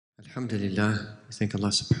Alhamdulillah, we thank Allah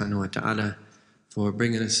subhanahu wa ta'ala for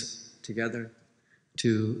bringing us together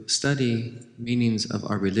to study meanings of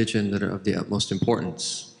our religion that are of the utmost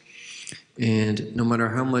importance. And no matter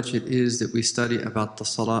how much it is that we study about the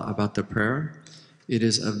salah, about the prayer, it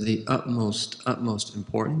is of the utmost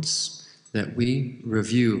importance that we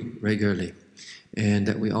review regularly and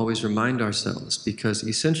that we always remind ourselves, because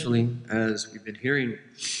essentially, as we've been hearing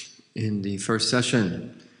in the first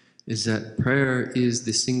session, is that prayer is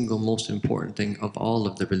the single most important thing of all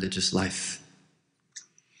of the religious life.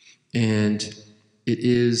 And it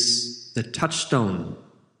is the touchstone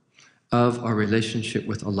of our relationship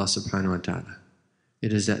with Allah subhanahu wa ta'ala.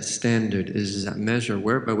 It is that standard, it is that measure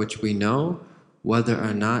whereby which we know whether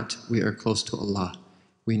or not we are close to Allah.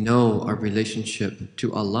 We know our relationship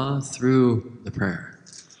to Allah through the prayer.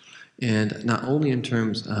 And not only in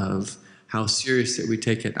terms of how serious that we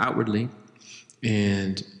take it outwardly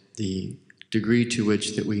and the degree to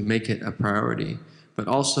which that we make it a priority, but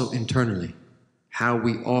also internally, how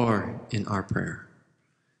we are in our prayer.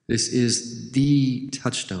 This is the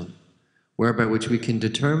touchstone whereby which we can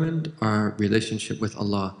determine our relationship with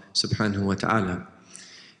Allah subhanahu wa ta'ala.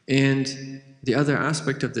 And the other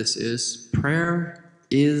aspect of this is prayer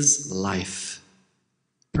is life.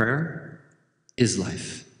 Prayer is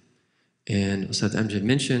life. And Ustad Amjad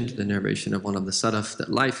mentioned the narration of one of the Salaf that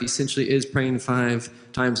life essentially is praying 5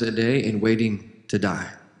 times a day and waiting to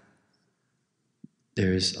die.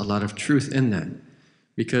 There's a lot of truth in that.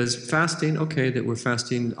 Because fasting, okay, that we're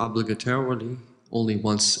fasting obligatorily only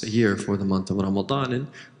once a year for the month of Ramadan and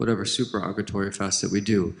whatever supererogatory fast that we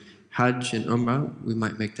do. Hajj and Umrah, we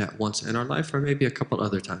might make that once in our life or maybe a couple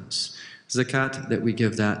other times. Zakat, that we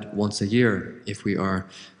give that once a year if we are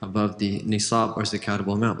above the nisab or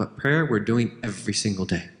zakatable amount. But prayer, we're doing every single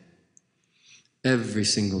day. Every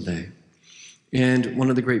single day. And one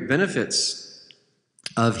of the great benefits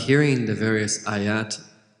of hearing the various ayat,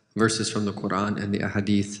 verses from the Quran and the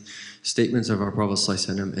ahadith, statements of our Prophet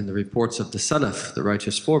ﷺ and the reports of the Salaf, the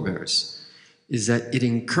righteous forebears, is that it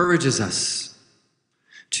encourages us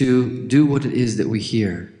to do what it is that we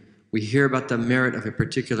hear. We hear about the merit of a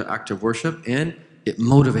particular act of worship and it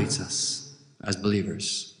motivates us as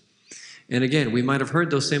believers. And again, we might have heard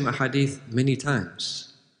those same ahadith many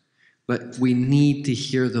times, but we need to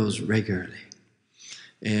hear those regularly.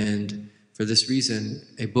 And for this reason,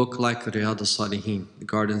 a book like Riyadh al-Salihin, The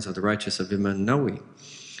Gardens of the Righteous of Imam Nawawi,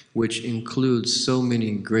 which includes so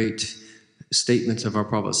many great statements of our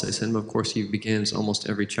Prophet ﷺ. Of course, he begins almost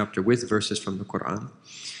every chapter with verses from the Quran.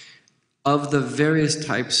 Of the various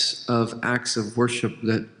types of acts of worship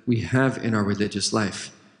that we have in our religious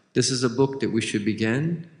life, this is a book that we should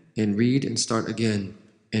begin and read and start again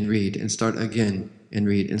and read and start again and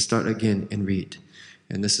read and start again and read.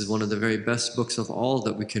 And this is one of the very best books of all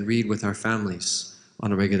that we can read with our families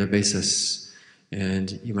on a regular basis.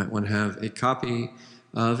 And you might want to have a copy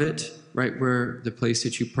of it right where the place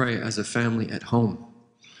that you pray as a family at home.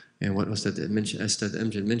 And what Ustad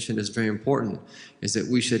Amjad mentioned is very important, is that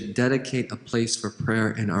we should dedicate a place for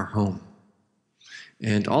prayer in our home.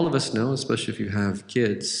 And all of us know, especially if you have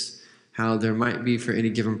kids, how there might be for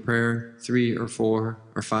any given prayer 3 or 4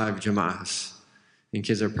 or 5 jama'ahs. And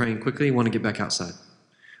kids are praying quickly, want to get back outside.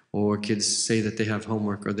 Or kids say that they have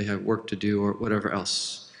homework or they have work to do or whatever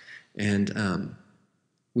else. And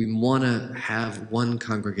we want to have one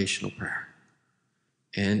congregational prayer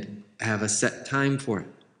and have a set time for it.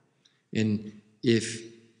 And if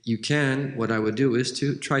you can, what I would do is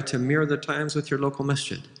to try to mirror the times with your local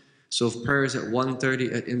masjid. So if prayer is at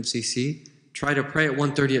 1:30 at MCC, try to pray at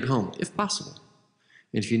 1:30 at home, if possible.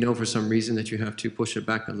 And if you know for some reason that you have to push it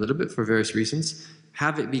back a little bit for various reasons,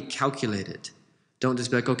 have it be calculated. Don't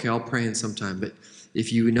just be like, okay, I'll pray in some time. But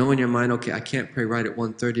if you know in your mind, okay, I can't pray right at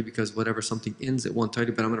 1:30 because whatever, something ends at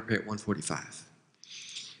 1:30, but I'm going to pray at 1:45.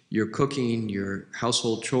 Your cooking, your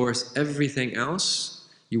household chores, everything else,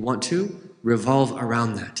 you want to revolve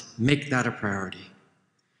around that. Make that a priority.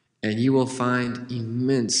 And you will find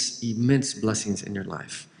immense blessings in your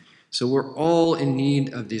life. So we're all in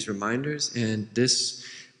need of these reminders. And this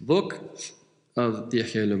book of the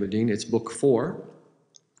Ihya al-Muddin, it's book 4.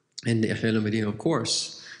 And the Ihya al-Muddin, of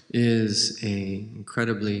course, is an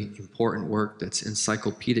incredibly important work that's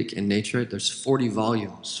encyclopedic in nature. There's 40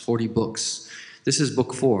 volumes, 40 books. This is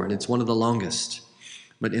book 4, and it's one of the longest.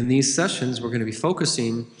 But in these sessions, we're going to be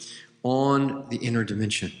focusing on the inner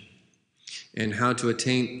dimension and how to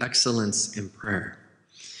attain excellence in prayer.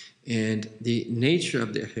 And the nature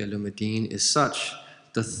of the Ihya al-Muddin is such,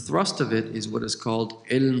 the thrust of it is what is called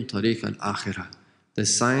ilm tariq al-akhirah, the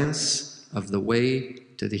science of the way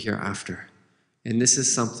to the hereafter. And this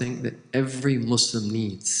is something that every Muslim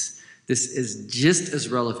needs. This is just as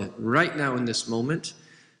relevant right now in this moment,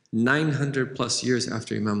 900 plus years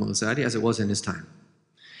after Imam al-Ghazali, as it was in his time.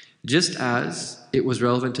 Just as it was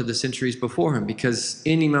relevant to the centuries before him, because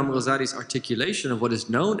in Imam al-Ghazali's articulation of what is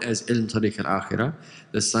known as ilm tariq al-akhirah,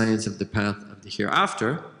 the science of the path of the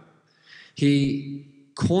hereafter, he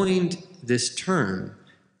coined this term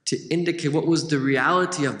to indicate what was the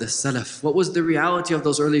reality of the Salaf, what was the reality of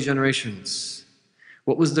those early generations,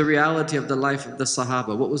 what was the reality of the life of the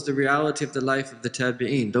Sahaba, what was the reality of the life of the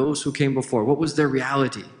Tabi'een, those who came before, what was their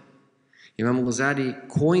reality? Imam al-Ghazali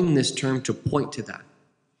coined this term to point to that.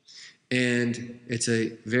 And it's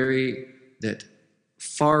a very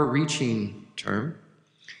far-reaching term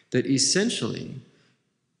that essentially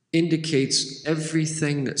indicates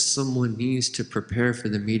everything that someone needs to prepare for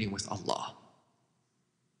the meeting with Allah.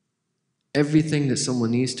 Everything that someone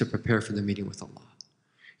needs to prepare for the meeting with Allah.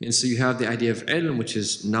 And so you have the idea of ilm, which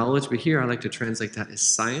is knowledge, but here I like to translate that as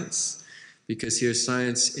science, because here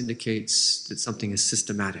science indicates that something is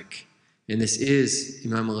systematic. And this is,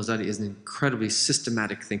 Imam al-Ghazali is an incredibly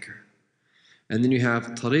systematic thinker. And then you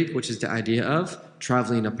have tariq, which is the idea of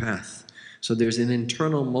traveling a path. So there's an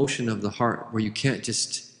internal motion of the heart where you can't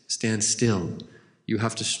just stand still. You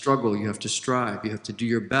have to struggle, you have to strive, you have to do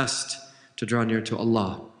your best to draw near to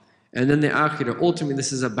Allah. And then the akhirah, ultimately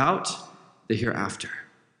this is about the hereafter.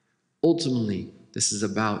 Ultimately, this is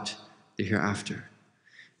about the hereafter.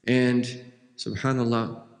 And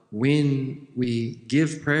subhanAllah, when we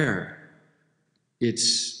give prayer,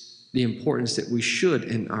 it's the importance that we should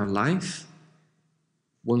in our life.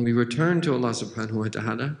 When we return to Allah subhanahu wa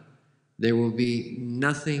ta'ala, there will be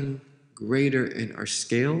nothing greater in our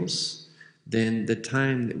scales than the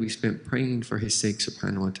time that we spent praying for His sake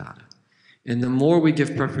subhanahu wa ta'ala. And the more we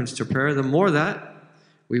give preference to prayer, the more that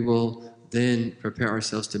we will then prepare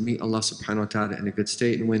ourselves to meet Allah subhanahu wa ta'ala in a good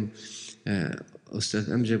state. And when Ustad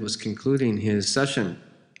Amjad was concluding his session,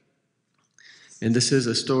 and this is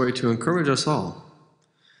a story to encourage us all,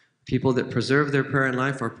 people that preserve their prayer in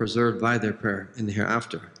life are preserved by their prayer in the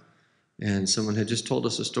hereafter. And someone had just told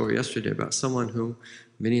us a story yesterday about someone who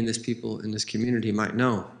many of these people in this community might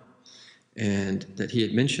know, and that he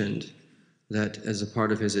had mentioned that as a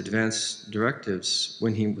part of his advanced directives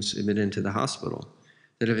when he was admitted into the hospital,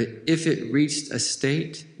 that if it reached a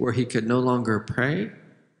state where he could no longer pray,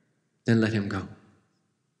 then let him go.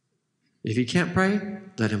 If he can't pray,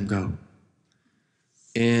 let him go.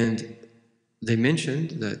 And they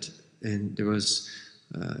mentioned that, and there was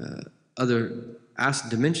other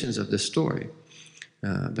dimensions of this story,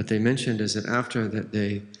 but they mentioned is that after that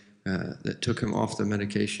they that took him off the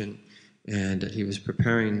medication and that he was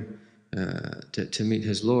preparing to meet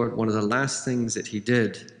his Lord, one of the last things that he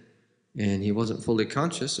did, and he wasn't fully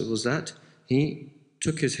conscious, it was that he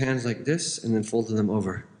took his hands like this and then folded them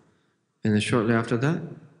over. And then shortly after that,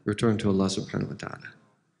 returned to Allah subhanahu wa ta'ala.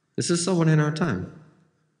 This is someone in our time.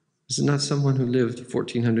 This is not someone who lived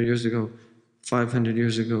 1400 years ago, 500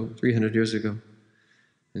 years ago, 300 years ago.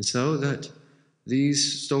 And so that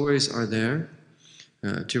these stories are there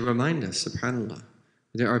to remind us, subhanAllah,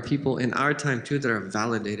 there are people in our time too that are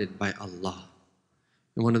validated by Allah.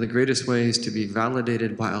 And one of the greatest ways to be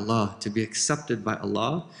validated by Allah, to be accepted by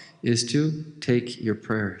Allah, is to take your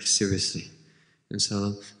prayer seriously. And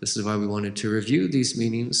so this is why we wanted to review these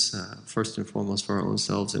meetings, first and foremost for our own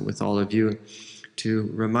selves and with all of you,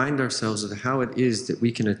 to remind ourselves of how it is that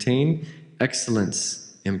we can attain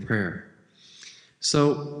excellence in prayer.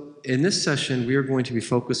 So in this session, we are going to be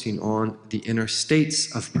focusing on the inner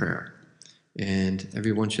states of prayer. And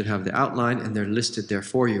everyone should have the outline, and they're listed there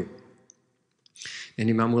for you. And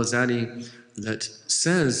Imam al-Ghazali that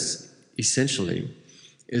says, essentially,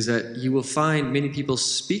 is that you will find many people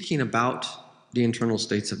speaking about the internal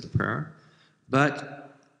states of the prayer,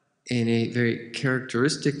 but in a very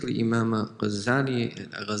characteristically Imam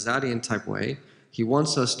al-Ghazalian type way, he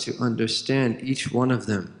wants us to understand each one of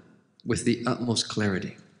them with the utmost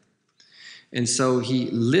clarity. And so he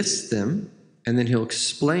lists them, and then he'll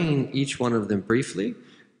explain each one of them briefly,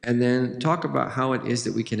 and then talk about how it is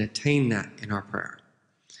that we can attain that in our prayer.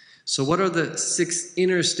 So what are the 6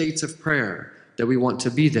 inner states of prayer that we want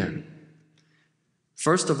to be there?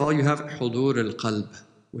 First of all, you have hudur al-qalb,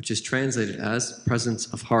 which is translated as presence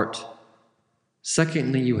of heart.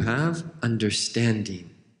 Secondly, you have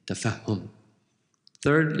understanding, tafahum.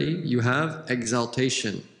 Thirdly, you have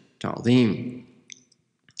exaltation, ta'zeem.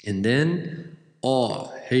 And then awe,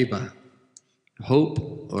 haiba, hope,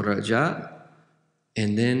 or raja.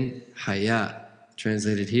 And then haya,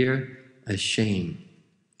 translated here as shame.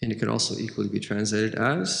 And it could also equally be translated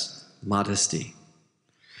as modesty.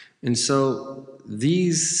 And so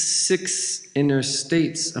these 6 inner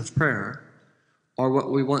states of prayer are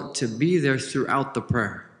what we want to be there throughout the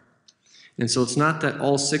prayer. And so it's not that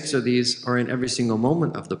all 6 of these are in every single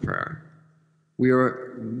moment of the prayer. We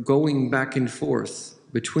are going back and forth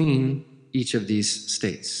between each of these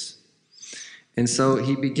states. And so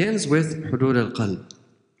he begins with Hudur al-Qalb.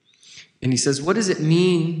 And he says, what does it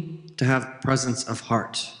mean to have presence of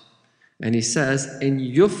heart? And he says,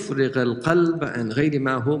 إن يفرغ القلب عن غير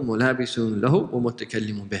ما هو ملابس له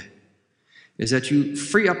ومتكلم به. Is that you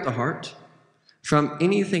free up the heart from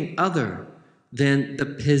anything other than the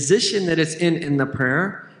position that it's in the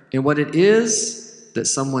prayer and what it is that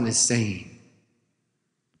someone is saying.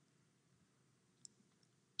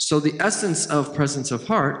 So the essence of presence of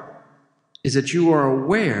heart is that you are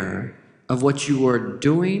aware of what you are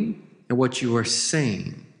doing and what you are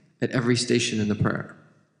saying at every station in the prayer.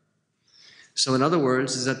 So in other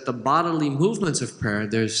words, is that the bodily movements of prayer,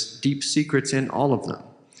 there's deep secrets in all of them.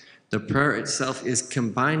 The prayer itself is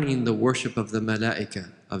combining the worship of the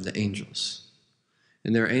malaika, of the angels.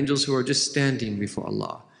 And there are angels who are just standing before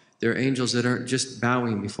Allah. There are angels that are just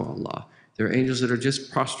bowing before Allah. There are angels that are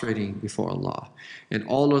just prostrating before Allah. And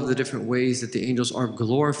all of the different ways that the angels are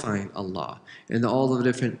glorifying Allah. And all of the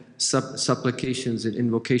different supplications and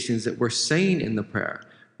invocations that we're saying in the prayer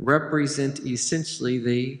represent essentially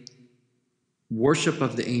the worship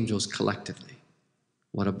of the angels collectively.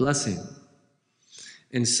 What a blessing.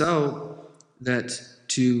 And so that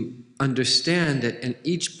to understand that in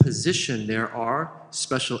each position there are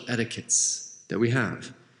special etiquettes that we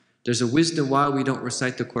have. There's a wisdom why we don't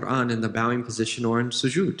recite the Quran in the bowing position or in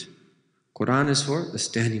sujood. Quran is for the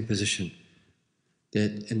standing position.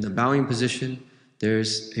 That in the bowing position,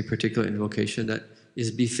 there's a particular invocation that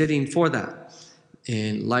is befitting for that.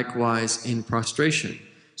 And likewise in prostration.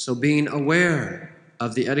 So being aware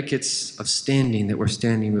of the etiquettes of standing, that we're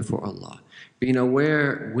standing before Allah. Being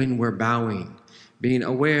aware when we're bowing. Being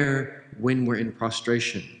aware when we're in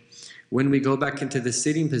prostration. When we go back into the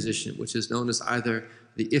sitting position, which is known as either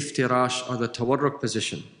the iftirash or the tawarruk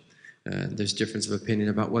position. There's difference of opinion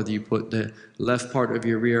about whether you put the left part of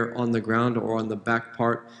your rear on the ground or on the back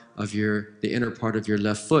part of the inner part of your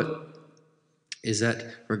left foot. Is that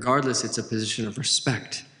regardless, it's a position of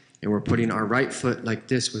respect. And we're putting our right foot like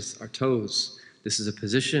this with our toes. This is a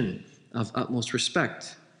position of utmost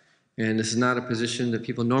respect. And this is not a position that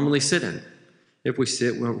people normally sit in. If we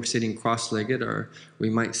sit, we're sitting cross-legged, or we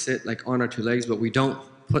might sit like on our 2 legs, but we don't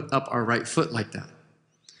put up our right foot like that.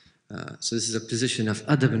 So this is a position of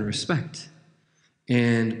adab and respect.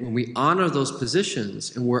 And when we honor those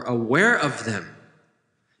positions and we're aware of them,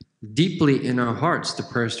 deeply in our hearts, the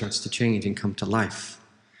prayer starts to change and come to life.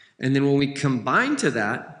 And then when we combine to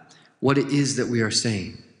that what it is that we are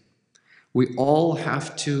saying, we all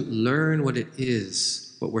have to learn what it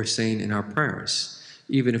is, what we're saying in our prayers,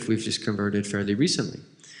 even if we've just converted fairly recently.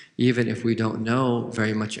 Even if we don't know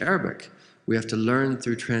very much Arabic, we have to learn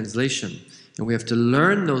through translation. And we have to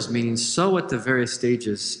learn those meanings so at the various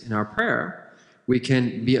stages in our prayer, we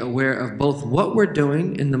can be aware of both what we're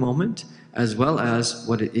doing in the moment as well as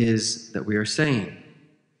what it is that we are saying.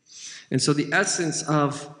 And so the essence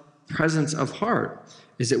of presence of heart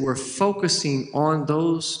is that we're focusing on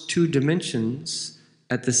those 2 dimensions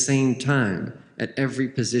at the same time, at every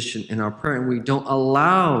position in our prayer. And we don't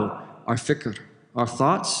allow our fikr, our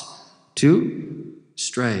thoughts, to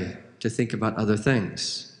stray, to think about other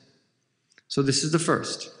things. So this is the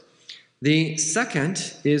first. The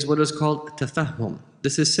second is what is called tafahum.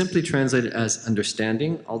 This is simply translated as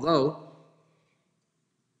understanding, although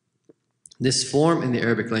this form in the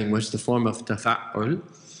Arabic language, the form of tafa'ul,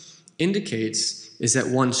 indicates is that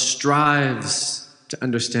one strives to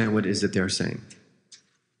understand what it is that they're saying.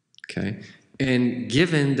 Okay? And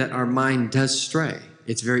given that our mind does stray,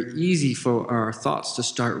 it's very easy for our thoughts to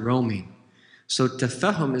start roaming. So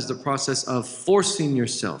tafahum is the process of forcing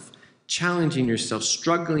yourself, challenging yourself,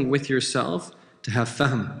 struggling with yourself to have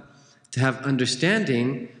fahm, to have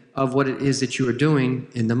understanding of what it is that you are doing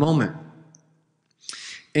in the moment.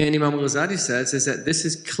 And Imam al-Ghazali says is that this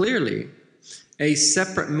is clearly a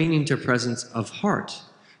separate meaning to presence of heart,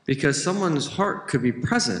 because someone's heart could be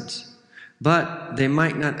present, but they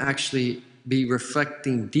might not actually be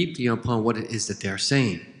reflecting deeply upon what it is that they're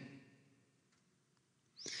saying.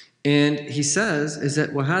 And he says is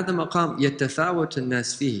that وَهَذَا مَقَامْ يَتَفَاوَتُ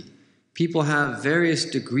النَّاسِ فِيهِ. People have various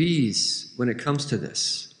degrees when it comes to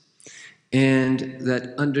this. And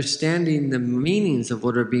that understanding the meanings of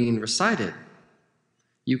what are being recited,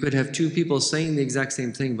 you could have 2 people saying the exact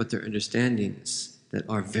same thing, but their understandings that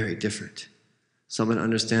are very different. Someone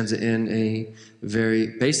understands it in a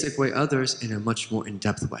very basic way, others in a much more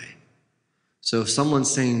in-depth way. So if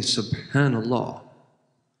someone's saying Subhanallah,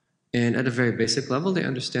 And at a very basic level, they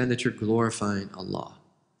understand that you're glorifying Allah.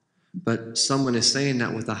 But someone is saying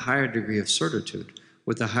that with a higher degree of certitude,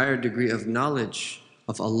 with a higher degree of knowledge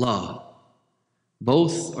of Allah.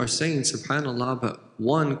 Both are saying subhanallah, but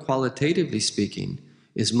one, qualitatively speaking,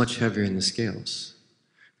 is much heavier in the scales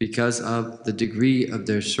because of the degree of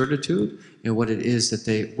their certitude and what it is that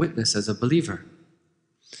they witness as a believer.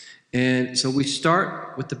 And so we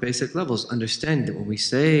start with the basic levels, understand that when we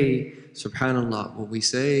say subhanallah, when we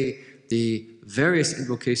say the various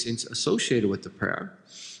invocations associated with the prayer,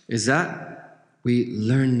 is that we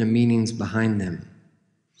learn the meanings behind them.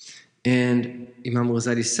 And Imam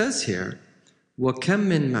al-Ghazali says here, وَكَمْ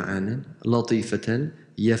مِنْ مَعَانٍ لَطِيفَةً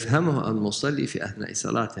يَفْهَمُهَا الْمُصَلِّي فِي أَثْنَاءِ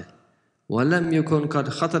صَلَاتِهِ وَلَمْ يَكُنْ قَدْ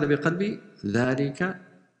خَطَرَ بِقَلْبِ ذَلِكَ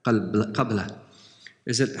قَبْلَهُ.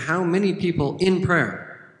 Is that how many people in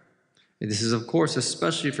prayer, and this is of course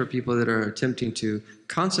especially for people that are attempting to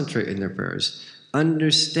concentrate in their prayers,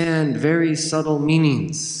 understand very subtle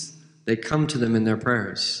meanings. They come to them in their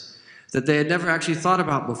prayers that they had never actually thought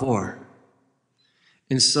about before.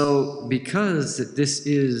 And so because this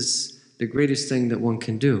is the greatest thing that one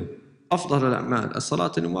can do, أفضل الأعمال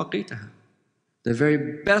الصلاة لمواقيتها. The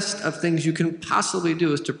very best of things you can possibly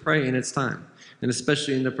do is to pray in its time, and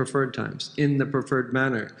especially in the preferred times, in the preferred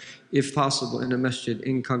manner, if possible in a masjid,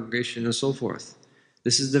 in congregation, and so forth.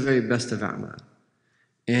 This is the very best of a'mal.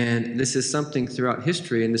 And this is something throughout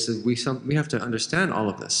history, and this is we have to understand all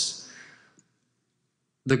of this.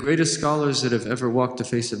 The greatest scholars that have ever walked the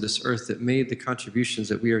face of this earth that made the contributions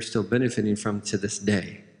that we are still benefiting from to this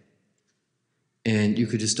day. And you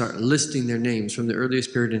could just start listing their names from the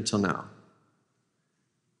earliest period until now.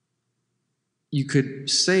 You could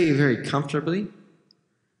say very comfortably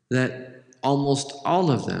that almost all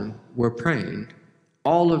of them were praying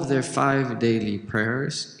all of their 5 daily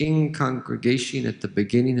prayers in congregation at the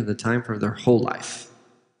beginning of the time for their whole life.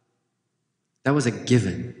 That was a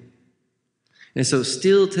given. And so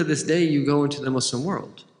still to this day, you go into the Muslim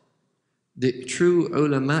world. The true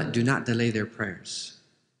ulama do not delay their prayers.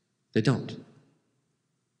 They don't.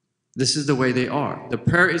 This is the way they are. The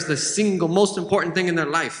prayer is the single most important thing in their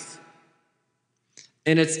life.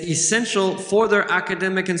 And it's essential for their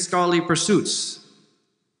academic and scholarly pursuits.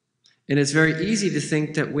 And it's very easy to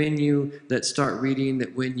think that when you start reading,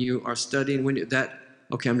 that when you are studying,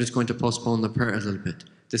 okay, I'm just going to postpone the prayer a little bit.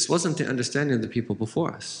 This wasn't the understanding of the people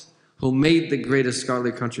before us, who made the greatest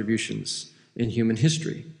scholarly contributions in human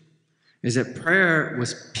history, is that prayer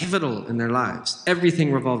was pivotal in their lives.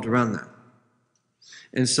 Everything revolved around that.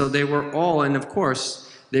 And so they were all, and of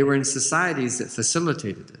course, they were in societies that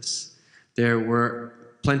facilitated this. There were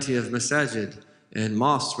plenty of masajid and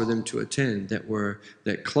mosques for them to attend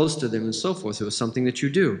that close to them and so forth. It was something that you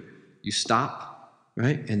do. You stop,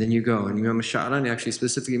 right? And then you go. And Imam al-Sha'rani actually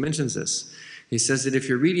specifically mentions this. He says that if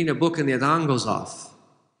you're reading a book and the adhan goes off,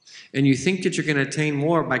 and you think that you're going to attain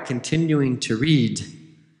more by continuing to read,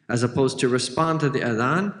 as opposed to respond to the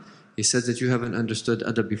adhan, he says that you haven't understood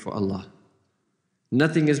adab before Allah.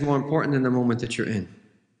 Nothing is more important than the moment that you're in.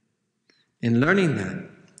 And learning that,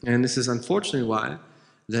 and this is unfortunately why,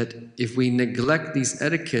 that if we neglect these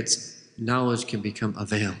etiquettes, knowledge can become a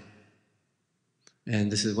veil. And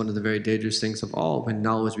this is one of the very dangerous things of all, when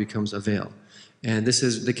knowledge becomes a veil. And this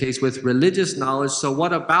is the case with religious knowledge. So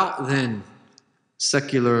what about then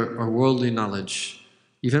secular or worldly knowledge?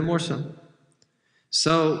 Even more so.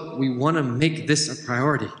 So we want to make this a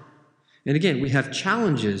priority. And again, we have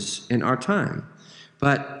challenges in our time.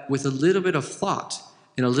 But with a little bit of thought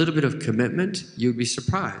and a little bit of commitment, you'd be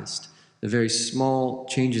surprised the very small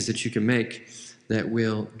changes that you can make that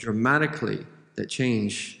will dramatically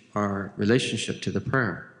change our relationship to the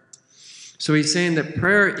prayer. So he's saying that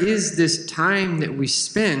prayer is this time that we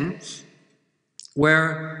spend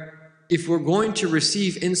where if we're going to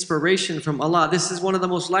receive inspiration from Allah, this is one of the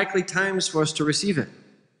most likely times for us to receive it.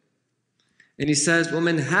 And he says,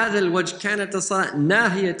 وَمِنْ هَذَا الْوَجْهِ كَانَتْ الصَّلَاةُ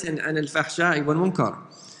نَاهِيَةً عَنِ الْفَحْشَاءِ وَالْمُنْكَرِ.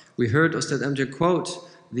 We heard Ustad Amjad quote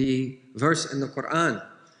the verse in the Quran,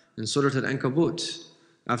 in Surah Al-Ankabut,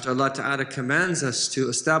 after Allah Ta'ala commands us to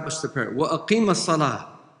establish the prayer. وَأَقِيمَ الصَّلَاةِ.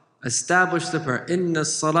 Establish the prayer. إِنَّ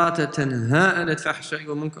الصَّلَاةَ تَنْهَا عَنِ الْفَحْشَاءِ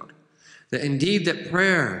وَالْمُنْكَرِ. That indeed that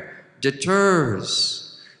prayer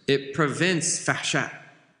deters, it prevents fahsha,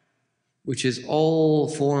 which is all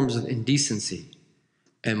forms of indecency,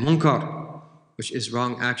 and munkar, which is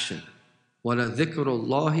wrong action. وَلَذِكْرُ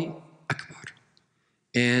اللَّهِ أَكْبَرُ.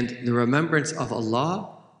 And the remembrance of Allah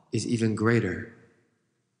is even greater.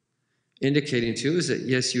 Indicating too is that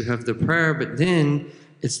yes, you have the prayer, but then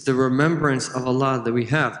it's the remembrance of Allah that we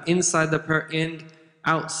have inside the prayer and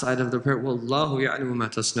outside of the prayer. وَاللَّهُ يَعْلَمُ مَا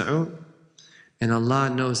تَصْنَعُونَ. And Allah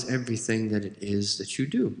knows everything that it is that you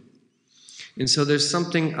do. And so there's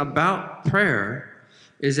something about prayer,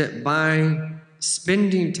 is that by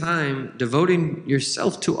spending time devoting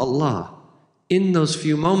yourself to Allah in those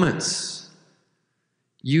few moments,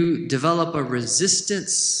 you develop a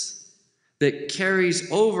resistance that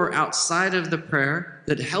carries over outside of the prayer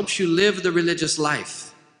that helps you live the religious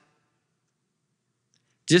life.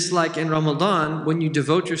 Just like in Ramadan, when you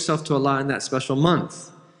devote yourself to Allah in that special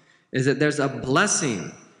month, is that there's a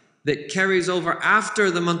blessing that carries over after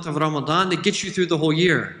the month of Ramadan that gets you through the whole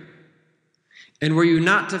year. And were you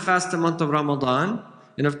not to fast the month of Ramadan,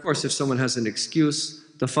 and of course if someone has an excuse,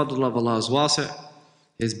 the fadl of Allah is wasi',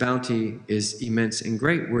 His bounty is immense and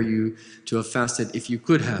great, were you to have fasted if you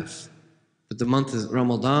could have. But the month of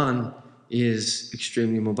Ramadan is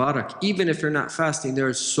extremely mubarak. Even if you're not fasting, there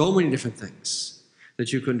are so many different things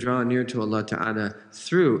that you can draw near to Allah Ta'ala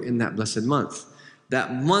through in that blessed month.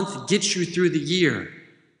 That month gets you through the year.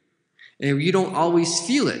 And you don't always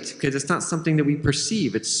feel it, because it's not something that we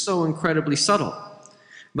perceive. It's so incredibly subtle.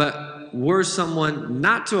 But were someone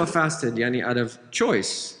not to have fasted, yani out of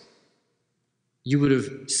choice, you would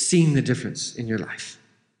have seen the difference in your life.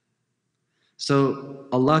 So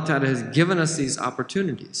Allah Ta'ala has given us these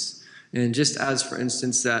opportunities. And just as, for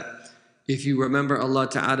instance, that if you remember Allah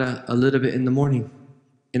Ta'ala a little bit in the morning,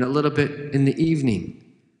 and a little bit in the evening,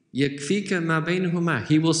 يَكْفِيكَ مَا بَيْنَهُمَا,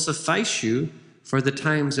 He will suffice you for the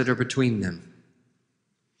times that are between them.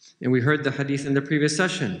 And we heard the hadith in the previous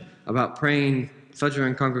session about praying Fajr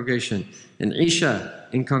in congregation and Isha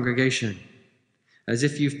in congregation, as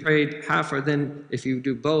if you've prayed half, or then if you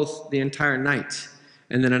do both, the entire night.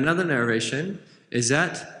 And then another narration is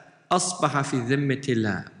that أَصْبَحَ فِي ذِمَّةِ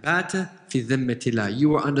اللَّهِ بَاتَ فِي ذِمَّةِ اللَّهِ, you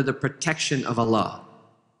were under the protection of Allah.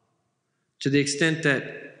 To the extent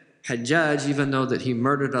that Hajjaj, even though that he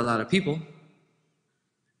murdered a lot of people,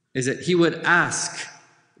 is that he would ask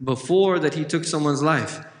before that he took someone's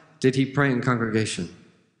life, did he pray in congregation?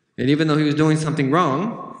 And even though he was doing something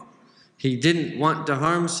wrong, he didn't want to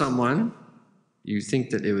harm someone. You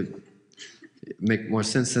think that it would make more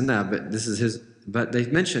sense than that, but this is his. But they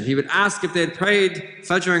mentioned he would ask if they had prayed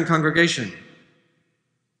Fajr in congregation,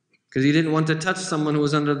 because he didn't want to touch someone who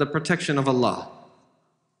was under the protection of Allah.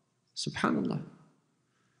 Subhanallah.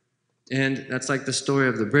 And that's like the story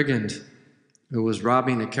of the brigand who was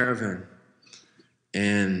robbing a caravan.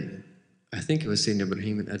 And I think it was Sayyidina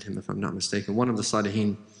Ibrahim and Adham, if I'm not mistaken, one of the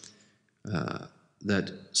Salihin,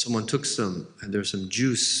 that someone took some, and there was some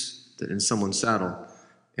juice that in someone's saddle,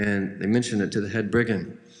 and they mentioned it to the head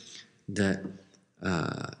brigand, that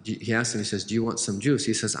he asked him, he says, do you want some juice?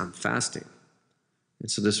 He says, I'm fasting. And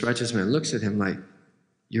so this righteous man looks at him like,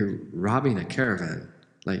 you're robbing a caravan,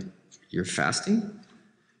 like, you're fasting?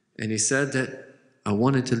 And he said that I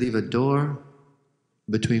wanted to leave a door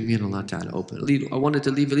between me and Allah Ta'ala open. I wanted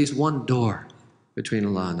to leave at least one door between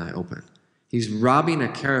Allah and I open. He's robbing a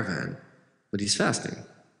caravan, but he's fasting.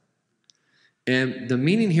 And the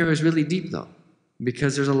meaning here is really deep though,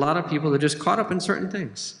 because there's a lot of people that are just caught up in certain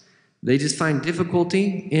things. They just find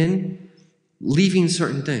difficulty in leaving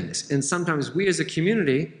certain things. And sometimes we as a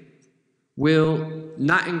community will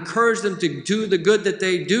not encourage them to do the good that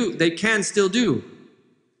they can still do.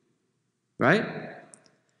 Right?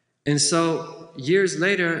 And so years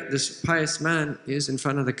later, this pious man is in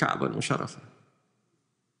front of the Kaaba al-Musharrafah.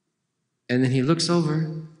 And then he looks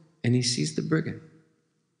over and he sees the brigand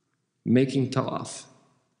making tawaf.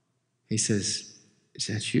 He says, is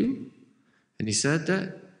that you? And he said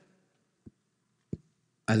that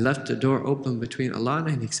I left the door open between Allah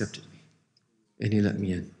and He accepted me. And He let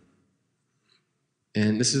me in.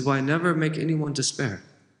 And this is why I never make anyone despair.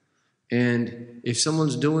 And if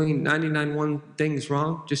someone's doing 99 things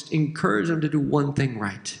wrong, just encourage them to do one thing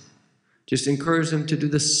right. Just encourage them to do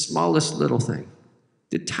the smallest little thing,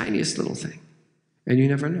 the tiniest little thing. And you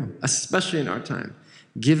never know, especially in our time.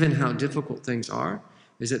 Given how difficult things are,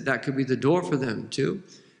 is that could be the door for them to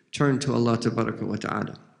turn to Allah Tabaraka wa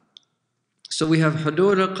Ta'ala. So we have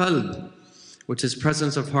hudur al-qalb, which is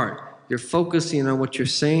presence of heart. You're focusing on what you're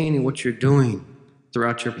saying and what you're doing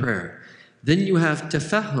throughout your prayer. Then you have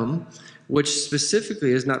tafahum, which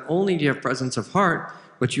specifically is not only do you have presence of heart,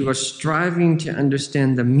 but you are striving to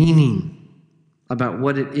understand the meaning about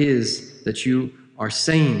what it is that you are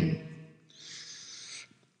saying.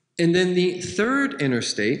 And then the third inner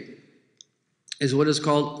state is what is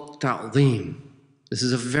called ta'zeem. This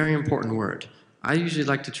is a very important word. I usually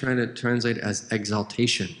like to try to translate it as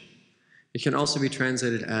exaltation. It can also be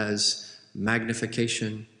translated as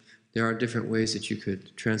magnification. There are different ways that you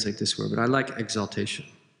could translate this word, but I like exaltation.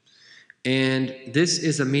 And this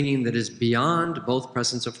is a meaning that is beyond both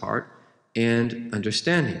presence of heart and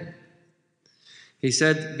understanding. He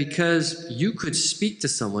said, because you could speak to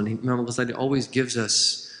someone, Imam al-Ghazali always gives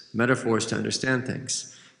us metaphors to understand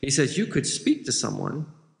things. He says, you could speak to someone,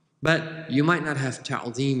 but you might not have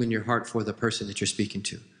ta'zeem in your heart for the person that you're speaking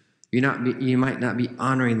to. You might not be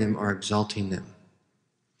honoring them or exalting them.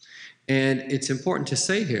 And it's important to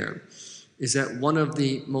say here is that one of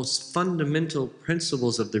the most fundamental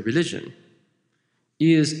principles of the religion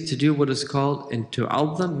is to do what is called and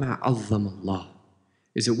tu'azzam ma'azzam Allah,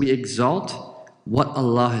 is that we exalt what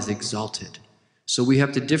Allah has exalted. So we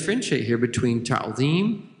have to differentiate here between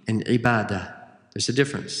ta'zeem and ibadah. There's a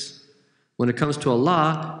difference. When it comes to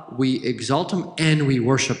Allah, we exalt Him and we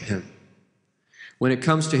worship Him. When it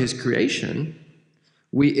comes to His creation,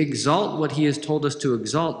 we exalt what He has told us to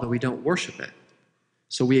exalt, but we don't worship it.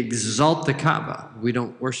 So we exalt the Kaaba, we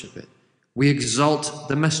don't worship it. We exalt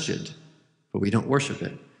the masjid, but we don't worship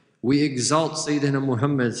it. We exalt Sayyidina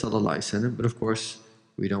Muhammad sallallahu alaihi wasallam, but of course,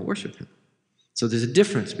 we don't worship Him. So there's a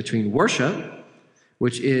difference between worship,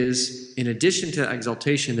 which is in addition to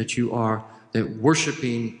exaltation that you are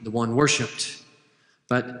worshiping the one worshipped.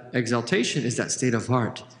 But exaltation is that state of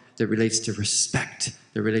heart that relates to respect,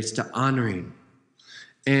 that relates to honoring.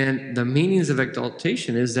 And the meanings of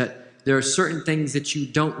exaltation is that there are certain things that you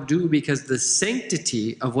don't do because the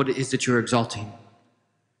sanctity of what it is that you're exalting.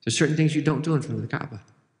 There's certain things you don't do in front of the Kaaba.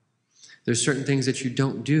 There's certain things that you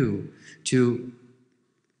don't do to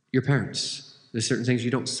your parents. There's certain things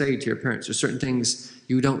you don't say to your parents. There's certain things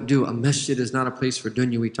you don't do. A masjid is not a place for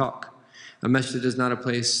dunyawi talk. A masjid is not a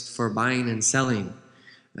place for buying and selling.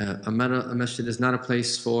 A masjid is not a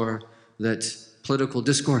place for that political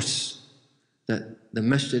discourse. That the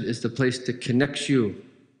masjid is the place to connect you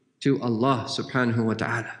to Allah subhanahu wa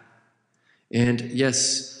ta'ala. And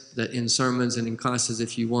yes, that in sermons and in classes,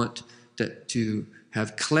 if you want to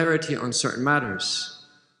have clarity on certain matters,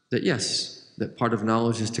 that yes, that part of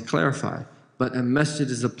knowledge is to clarify. But a masjid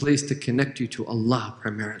is a place to connect you to Allah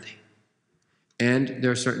primarily. And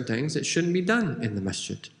there are certain things that shouldn't be done in the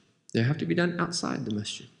masjid. They have to be done outside the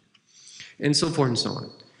masjid. And so forth and so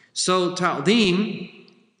on. So ta'zeem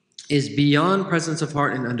is beyond presence of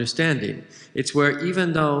heart and understanding. It's where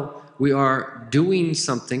even though we are doing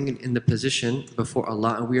something in the position before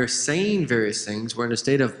Allah and we are saying various things, we're in a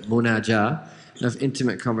state of munajah, of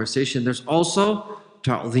intimate conversation, there's also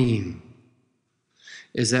ta'zeem,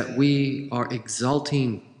 is that we are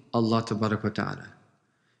exalting Allah tabarak wa ta'ala.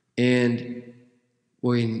 And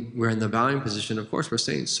when we're in the bowing position, of course, we're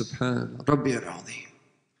saying, Subhan Rabbi al-Azim,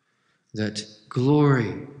 that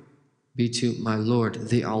glory be to my Lord,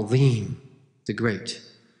 the Azim, the Great.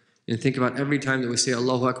 And think about every time that we say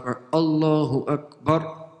Allahu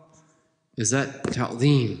Akbar, is that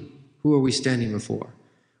ta'zeem? Who are we standing before?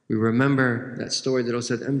 We remember that story that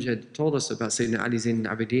Ustad Amjad told us about Sayyidina Ali Zain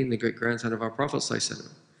al-Abidin, the great grandson of our Prophet ﷺ.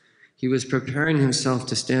 He was preparing himself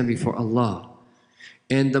to stand before Allah.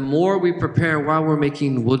 And the more we prepare while we're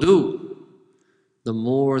making wudu, the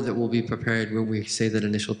more that we'll be prepared when we say that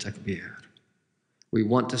initial takbir. We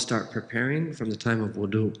want to start preparing from the time of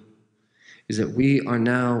wudu. Is that we are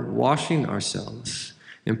now washing ourselves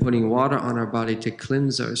and putting water on our body to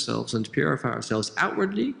cleanse ourselves and to purify ourselves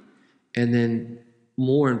outwardly, and then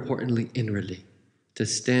more importantly inwardly, to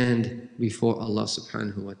stand before Allah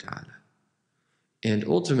subhanahu wa ta'ala. And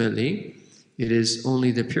ultimately, it is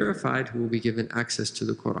only the purified who will be given access to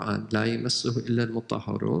the Quran. لَا يَمَسُّهُ إِلَّا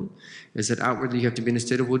الْمُطَّهَّرُونَ, is that outwardly you have to be in a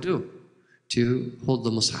state of wudu to hold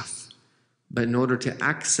the mushaf. But in order to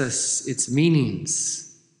access its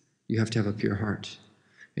meanings, you have to have a pure heart.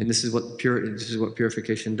 And this is what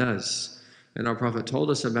purification does. And our Prophet told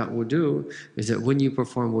us about wudu, is that when you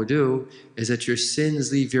perform wudu, is that your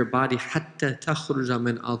sins leave your body حَتَّى تَخْرُجَ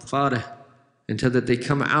مِنْ أَظْفَارِهِ, until that they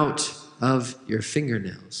come out of your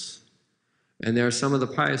fingernails. And there are some of the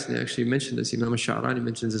pious, and they actually mentioned this, Imam al-Sha'rani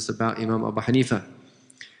mentions this about Imam Abu Hanifa,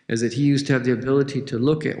 is that he used to have the ability to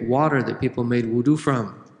look at water that people made wudu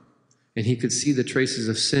from, and he could see the traces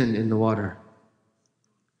of sin in the water,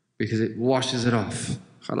 because it washes it off,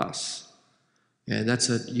 khalas. And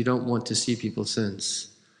you don't want to see people's sins.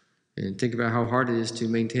 And think about how hard it is to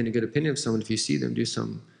maintain a good opinion of someone if you see them do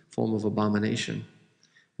some form of abomination.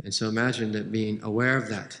 And so imagine that being aware of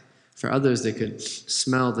that. For others, they could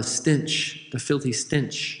smell the stench, the filthy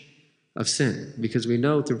stench of sin. Because we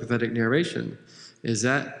know through prophetic narration is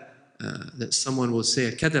that someone will say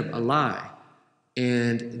a kadhab, a lie,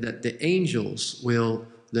 and that the angels will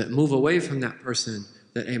move away from that person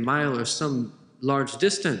that a mile or some large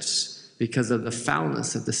distance because of the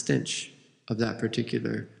foulness of the stench of that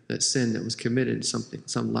sin that was committed,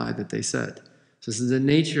 some lie that they said. So this is the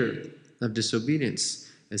nature of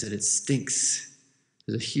disobedience, is that it stinks.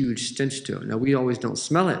 There's a huge stench to it. Now we always don't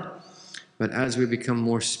smell it, But as we become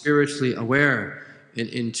more spiritually aware and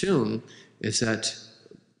in tune, is that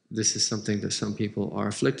this is something that some people are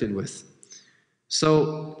afflicted with.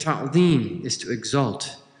 So ta'zeem is to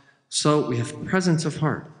exalt. So we have presence of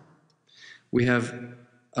heart. We have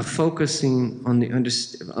a focusing on the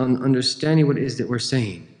understanding what it is that we're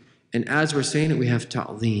saying. And as we're saying it, we have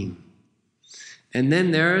ta'zeem. And then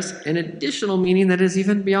there's an additional meaning that is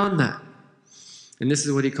even beyond that. And this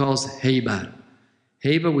is what he calls hayba.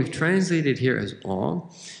 Hayba we've translated here as awe,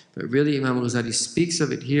 but really Imam al-Ghazali speaks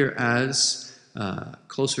of it here as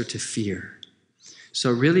closer to fear. So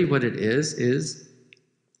really what it is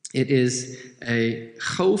it is a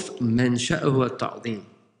khawf mansha'uhu at-ta'zeem.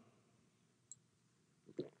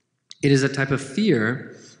 It is a type of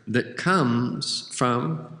fear that comes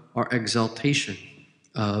from our exaltation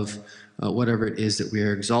of whatever it is that we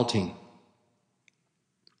are exalting.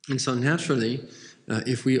 And so naturally,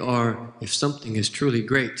 if something is truly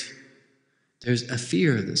great, there's a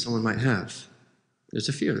fear that someone might have. There's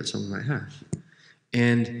a fear that someone might have.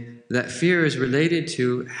 And that fear is related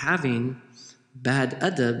to having bad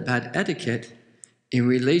adab, bad etiquette, in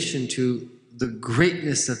relation to the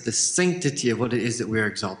greatness of the sanctity of what it is that we are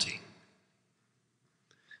exalting.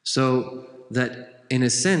 So that in a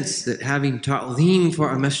sense, that having ta'zeem for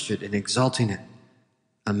a masjid and exalting it,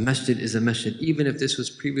 a masjid is a masjid, even if this was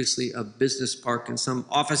previously a business park in some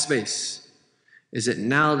office space, is that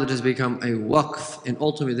now that has become a waqf, and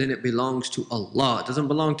ultimately then it belongs to Allah. It doesn't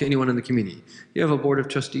belong to anyone in the community. You have a board of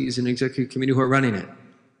trustees and executive committee who are running it.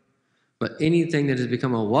 But anything that has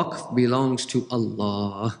become a waqf belongs to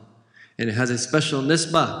Allah. And it has a special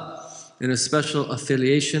nisbah and a special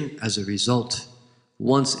affiliation as a result,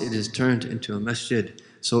 once it is turned into a masjid.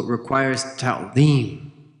 So it requires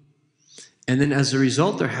ta'zeem. And then as a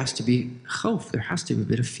result, there has to be khawf, there has to be a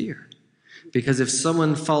bit of fear. Because if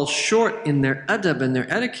someone falls short in their adab and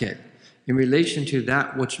their etiquette in relation to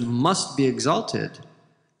that which must be exalted,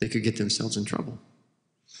 they could get themselves in trouble.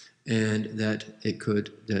 And that it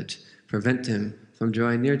could prevent them from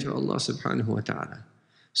drawing near to Allah subhanahu wa ta'ala.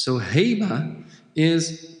 So hayba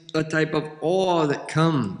is a type of awe that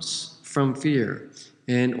comes from fear.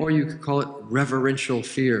 Or you could call it reverential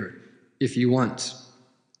fear if you want.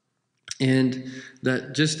 And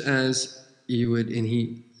that just as you would, and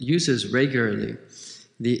he uses regularly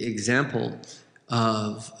the example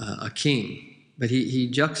of a king, but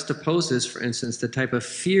he juxtaposes, for instance, the type of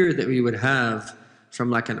fear that we would have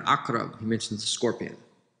from like an aqrab. He mentions a scorpion,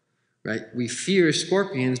 right? We fear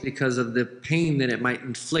scorpions because of the pain that it might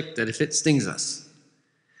inflict, that if it stings us.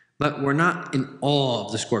 But we're not in awe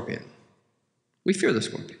of the scorpion. We fear the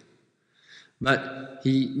scorpion. But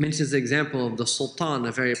he mentions the example of the sultan,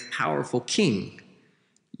 a very powerful king.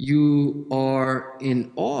 You are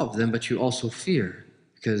in awe of them, but you also fear,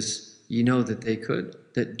 because you know that they could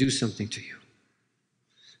do something to you.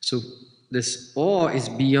 So this awe is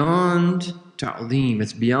beyond ta'zeem,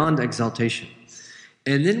 it's beyond exaltation.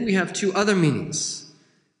 And then we have two other meanings: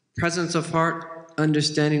 presence of heart,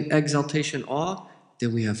 understanding, exaltation, awe.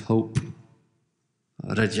 Then we have hope,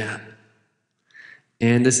 raja.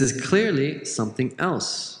 And this is clearly something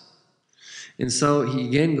else. And so he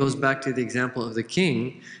again goes back to the example of the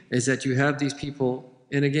king, is that you have these people,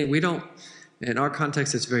 and again, we don't, in our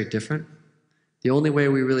context, it's very different. The only way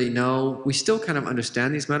we really know, we still kind of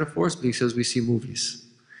understand these metaphors because we see movies.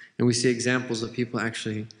 And we see examples of people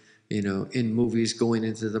actually, in movies going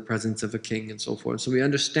into the presence of a king and so forth. So we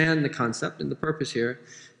understand the concept, and the purpose here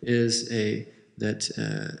is a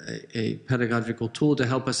pedagogical tool to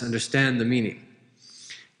help us understand the meaning.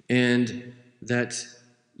 And that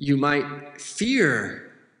you might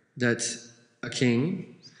fear that a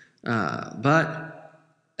king, but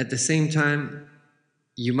at the same time,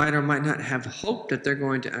 you might or might not have hope that they're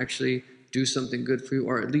going to actually do something good for you,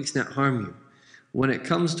 or at least not harm you. When it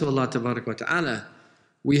comes to Allah Tabarak wa Ta'ala,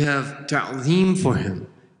 we have ta'zeem for Him.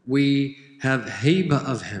 We have hayba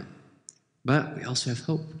of Him. But we also have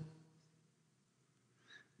hope.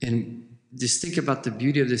 And just think about the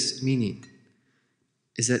beauty of this meaning,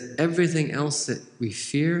 is that everything else that we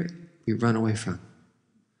fear, we run away from.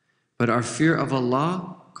 But our fear of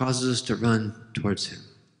Allah causes us to run towards Him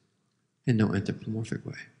in no anthropomorphic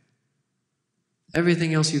way.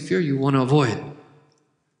 Everything else you fear, you want to avoid.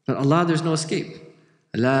 But Allah, there's no escape.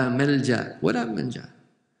 La malja wala manja.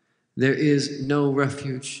 There is no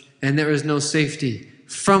refuge and there is no safety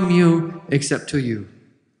from you except to you.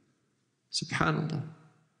 SubhanAllah.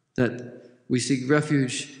 That we seek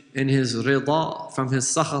refuge in His rida, from His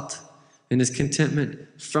sakhat, in His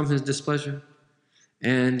contentment, from His displeasure,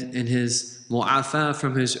 and in His mu'afa,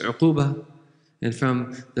 from His uquba, and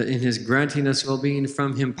in His granting us well-being,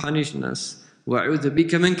 from Him punishing us. وَأَعُوذُ بِكَ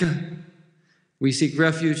مِنْكَ. We seek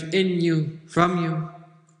refuge in you, from you.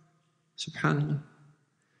 Subhanallah.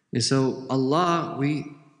 And so Allah, we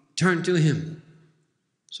turn to Him.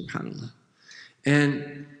 Subhanallah.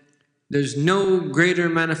 And there's no greater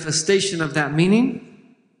manifestation of that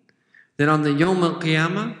meaning than on the Yawm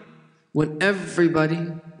al-Qiyamah, when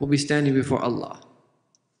everybody will be standing before Allah.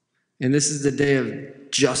 And this is the day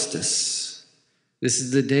of justice. This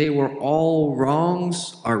is the day where all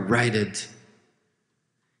wrongs are righted.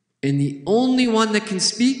 And the only one that can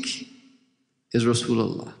speak is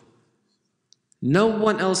Rasulullah. No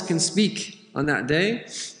one else can speak on that day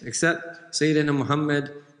except Sayyidina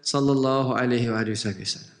Muhammad sallallahu alayhi wa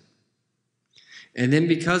sallam. And then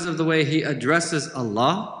because of the way he addresses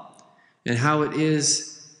Allah and how it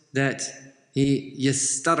is that he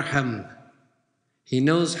yastarham, he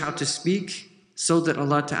knows how to speak so that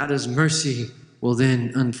Allah Ta'ala's mercy will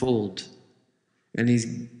then unfold. And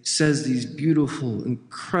he says these beautiful,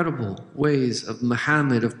 incredible ways of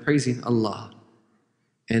Muhammad, of praising Allah.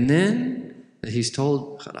 And then he's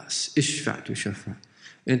told, khalas, ishfa' tu shafa',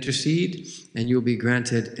 intercede and you'll be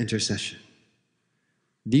granted intercession.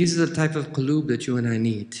 These are the type of qulub that you and I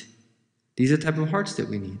need. These are the type of hearts that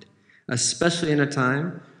we need. Especially in a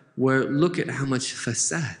time where look at how much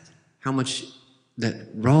fasad, how much that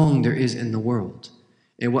wrong there is in the world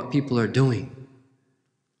and what people are doing.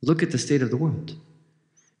 Look at the state of the world.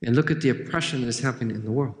 And look at the oppression that is happening in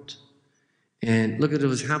the world. And look at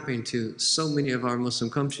what's happening to so many of our Muslim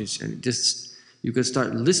countries. And just, you could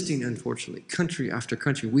start listing, unfortunately, country after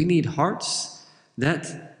country. We need hearts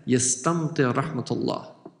that yastamti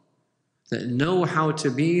rahmatullah, that know how to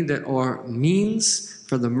be, that are means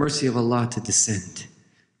for the mercy of Allah to descend,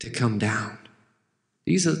 to come down.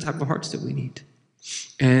 These are the type of hearts that we need.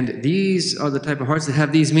 And these are the type of hearts that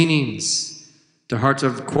have these meanings. The hearts are,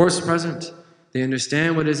 of course, present. They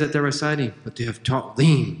understand what it is that they're reciting, but they have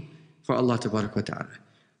ta'zeem for Allah Tabarak wa Ta'ala.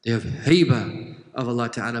 They have haiba of Allah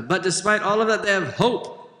Ta'ala. But despite all of that, they have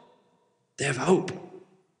hope. They have hope.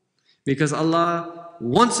 Because Allah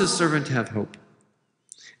wants His servant to have hope.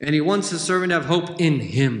 And He wants His servant to have hope in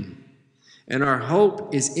Him. And our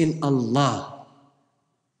hope is in Allah.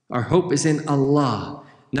 Our hope is in Allah,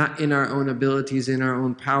 not in our own abilities, in our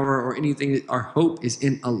own power or anything. Our hope is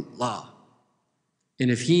in Allah. And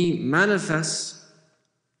if He manifests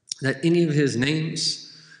that any of His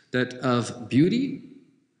names that of beauty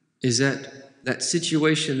is that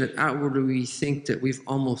situation that outwardly we think that we've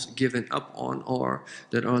almost given up on or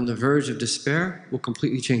that are on the verge of despair will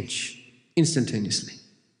completely change instantaneously.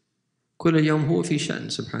 كُلَّ يَوْمٍ هُوَ فِي شَأْنٍ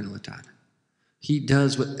سُبْحَانَهُ وَتَعَالَى. He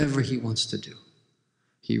does whatever He wants to do.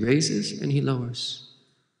 He raises and He lowers.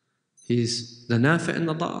 He's the nafi' and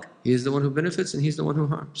the dar. He is the one who benefits and He's the one who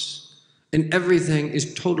harms. And everything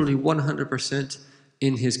is totally 100%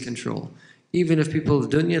 in His control. Even if people of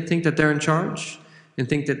dunya think that they're in charge and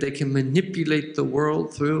think that they can manipulate the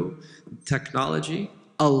world through technology,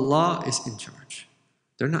 Allah is in charge.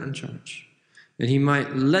 They're not in charge. And He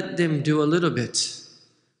might let them do a little bit,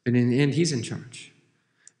 but in the end, He's in charge.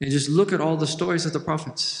 And just look at all the stories of the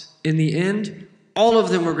prophets. In the end, all of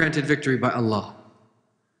them were granted victory by Allah.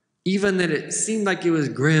 Even that it seemed like it was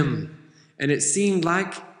grim, and it seemed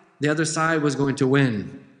like the other side was going to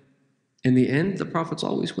win. In the end, the prophets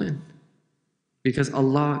always win, because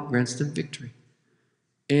Allah grants them victory.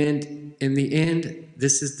 And in the end,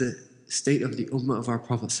 this is the state of the ummah of our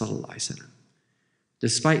Prophet ﷺ.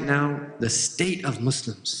 Despite now the state of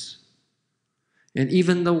Muslims, and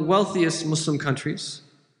even the wealthiest Muslim countries,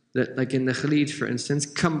 that like in the Khalij, for instance,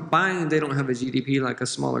 combined, they don't have a GDP like a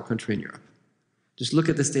smaller country in Europe. Just look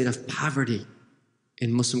at the state of poverty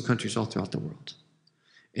in Muslim countries all throughout the world.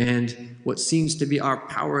 And what seems to be our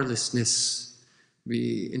powerlessness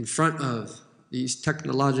be in front of these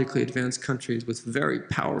technologically advanced countries with very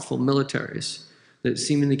powerful militaries that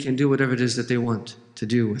seemingly can do whatever it is that they want to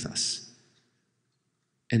do with us.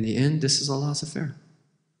 In the end, this is Allah's affair.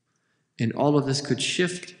 And all of this could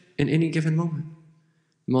shift in any given moment.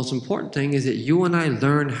 The most important thing is that you and I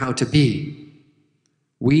learn how to be.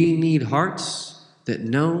 We need hearts that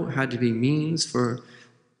know how to be means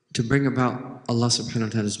to bring about Allah subhanahu wa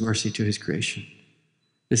ta'ala's mercy to His creation.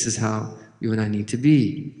 This is how you and I need to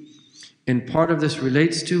be. And part of this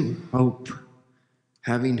relates to hope.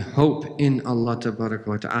 Having hope in Allah tabaraka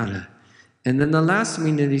wa ta'ala. And then the last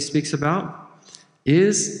meaning that he speaks about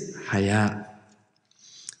is haya.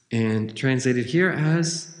 And translated here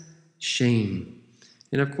as shame.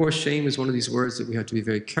 And of course, shame is one of these words that we have to be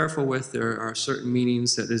very careful with. There are certain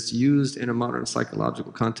meanings that is used in a modern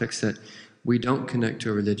psychological context that we don't connect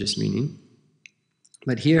to a religious meaning.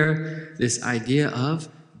 But here, this idea of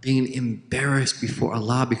being embarrassed before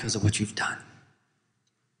Allah because of what you've done.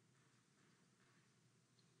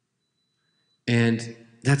 And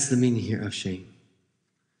that's the meaning here of shame.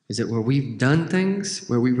 Is that where we've done things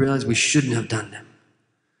where we realize we shouldn't have done them.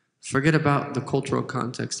 Forget about the cultural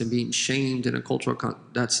context and being shamed in a cultural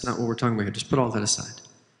context. That's not what we're talking about here. Just put all that aside.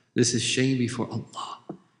 This is shame before Allah,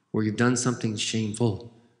 where you've done something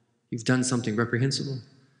shameful. You've done something reprehensible.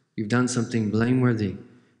 You've done something blameworthy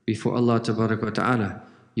before Allah Tabaraka wa Ta'ala.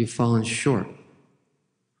 You've fallen short.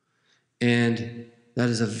 And that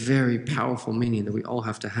is a very powerful meaning that we all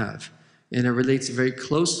have to have. And it relates very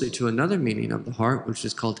closely to another meaning of the heart, which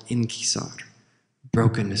is called inkisar,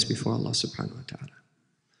 brokenness before Allah Subhanahu wa Ta'ala.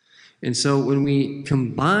 And so when we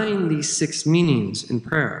combine these 6 meanings in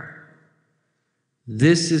prayer,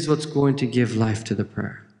 this is what's going to give life to the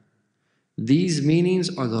prayer. These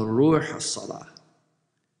meanings are the ruh as-salah.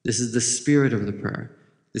 This is the spirit of the prayer.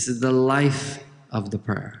 This is the life of the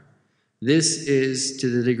prayer. This is, to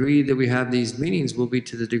the degree that we have these meanings, will be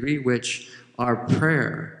to the degree which our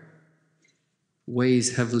prayer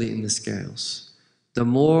weighs heavily in the scales. The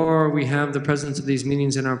more we have the presence of these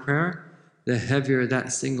meanings in our prayer, the heavier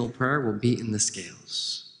that single prayer will be in the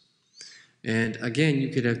scales. And again, you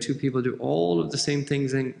could have 2 people do all of the same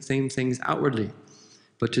things outwardly,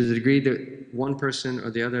 but to the degree that one person or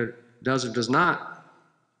the other does or does not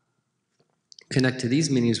connect to these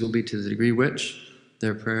meanings will be to the degree which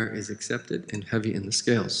their prayer is accepted and heavy in the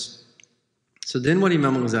scales. So then what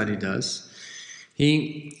Imam al-Ghazali does,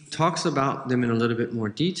 he talks about them in a little bit more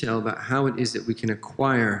detail about how it is that we can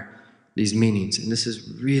acquire these meanings, and this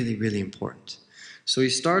is really, really important. So he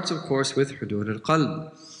starts, of course, with hudur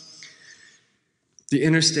al-qalb, the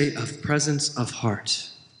inner state of presence of heart.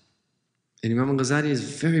 And Imam al-Ghazali is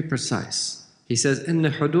very precise. He says, "Inna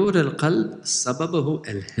hudur al-qalb sababahu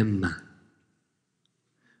al-himma."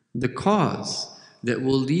 The cause that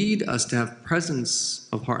will lead us to have presence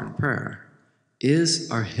of heart in prayer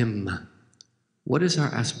is our himma. What is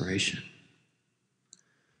our aspiration?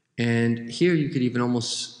 And here you could even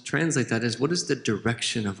almost translate that as, what is the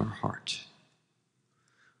direction of our heart?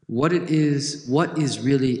 What is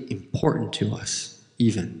really important to us,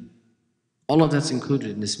 even. All of that's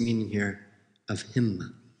included in this meaning here of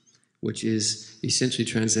himma, which is essentially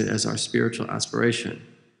translated as our spiritual aspiration.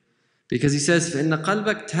 Because he says, فَإِنَّ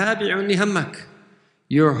قَلْبَكَ تَابِعٌ لِهَمَّكَ.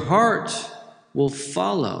 Your heart will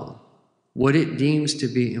follow what it deems to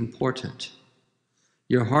be important.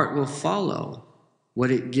 Your heart will follow what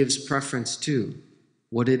it gives preference to,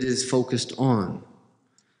 what it is focused on.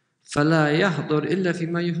 فَلَا يَحْضُرْ إِلَّا فِي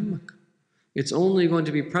مَا يُهِمَّكَ. It's only going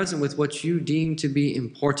to be present with what you deem to be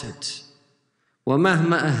important.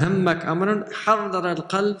 وَمَهْمَا أَهَمَّكَ أَمْرٌ حَرَّرَ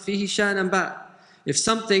الْقَلْبِ فِيهِ شَأْنًا بَعْدَ. If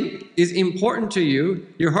something is important to you,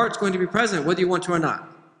 your heart's going to be present whether you want to or not.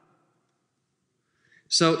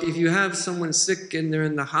 So if you have someone sick and they're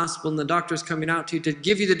in the hospital and the doctor's coming out to you to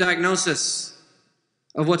give you the diagnosis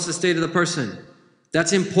of what's the state of the person,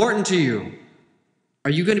 that's important to you.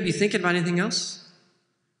 Are you going to be thinking about anything else?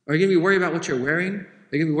 Are you going to be worried about what you're wearing?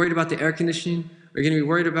 Are you going to be worried about the air conditioning? Are you going to be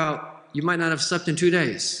worried about, you might not have slept in 2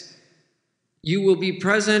 days? You will be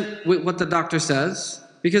present with what the doctor says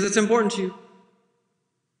because it's important to you.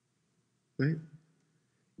 Right?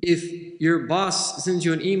 If your boss sends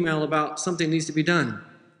you an email about something needs to be done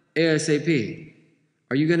ASAP,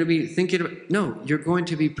 are you going to be thinking about, no, you're going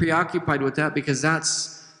to be preoccupied with that because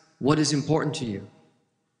that's what is important to you.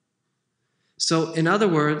 So in other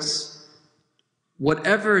words,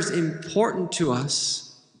 whatever is important to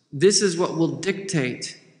us, this is what will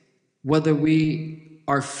dictate whether we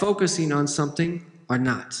are focusing on something or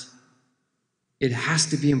not. It has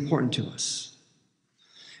to be important to us.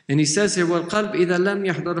 And he says here, وَالْقَلْبِ إِذَا لَمْ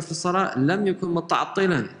يَحْضُرْ فِي الصَّلَاةِ لَمْ يَكُنْ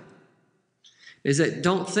مُتَعَطِّلًا. Is that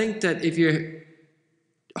don't think that if your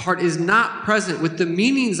heart is not present with the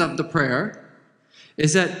meanings of the prayer,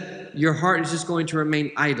 is that your heart is just going to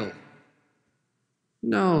remain idle.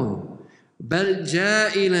 No. بَلْ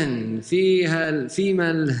جَائِلًا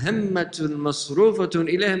فِيمَا الْهَمَّةُ الْمَصْرُوفَةٌ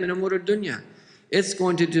إِلَيْهَا مِنْ أُمُورِ الدُّنْيَا. It's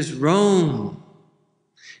going to just roam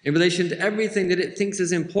in relation to everything that it thinks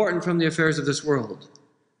is important from the affairs of this world.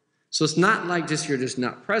 So it's not like you're just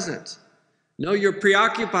not present. No, you're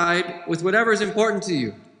preoccupied with whatever is important to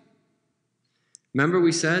you. Remember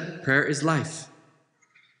we said prayer is life.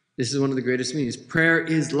 This is one of the greatest meanings. Prayer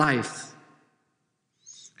is life.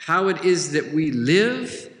 How it is that we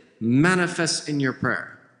live manifests in your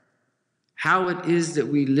prayer. How it is that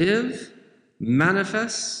we live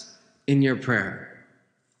manifests in your prayer.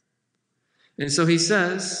 And so he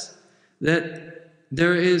says that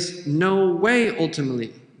there is no way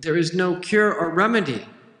ultimately, there is no cure or remedy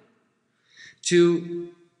to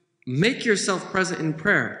make yourself present in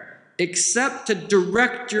prayer except to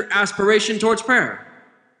direct your aspiration towards prayer.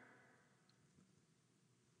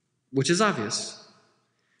 which is obvious.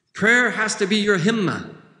 Prayer has to be your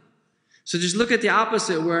himmah. So just look at the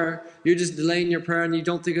opposite, where you're just delaying your prayer and you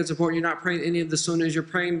don't think it's important. You're not praying any of the sunnahs. You're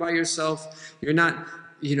praying by yourself. You're not,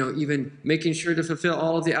 even making sure to fulfill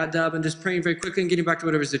all of the adab and just praying very quickly and getting back to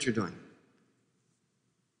whatever it is that you're doing.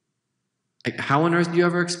 Like, how on earth do you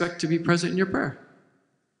ever expect to be present in your prayer?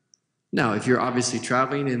 Now, if you're obviously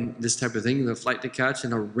traveling and this type of thing, you have a flight to catch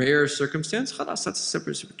in a rare circumstance, khalas, that's a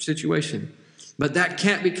separate situation. But that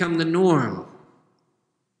can't become the norm.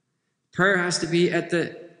 Prayer has to be at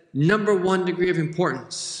the #1 degree of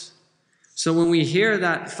importance. So when we hear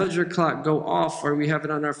that Fajr clock go off, or we have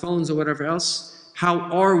it on our phones or whatever else, how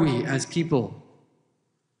are we as people?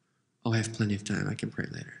 Oh, I have plenty of time, I can pray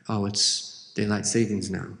later. Oh, it's daylight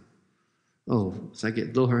savings now. Oh, so I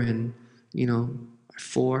get Dhuhr in, at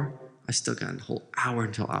 4, I still got a whole hour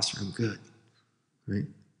until Asr, I'm good. Right?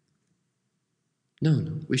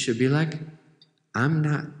 No, we should be like, I'm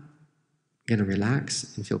not going to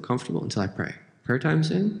relax and feel comfortable until I pray. Prayer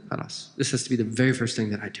time's in, khalas. This has to be the very first thing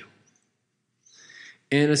that I do.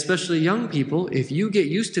 And especially young people, if you get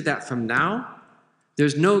used to that from now,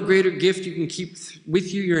 there's no greater gift you can keep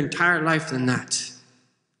with you your entire life than that.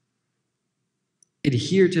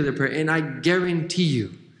 Adhere to the prayer. And I guarantee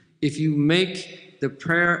you, if you make the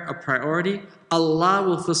prayer a priority, Allah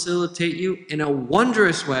will facilitate you in a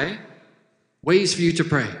wondrous way, ways for you to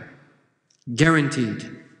pray. Guaranteed.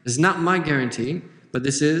 It's not my guarantee, but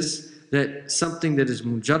this is that something that is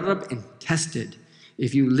mujarrab and tested.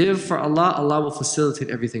 If you live for Allah, Allah will facilitate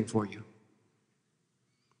everything for you.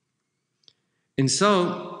 And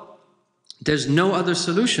so, there's no other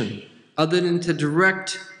solution other than to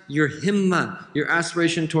direct your himmah, your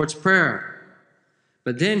aspiration towards prayer.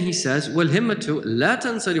 But then he says, وَالْهِمَّةُ لَا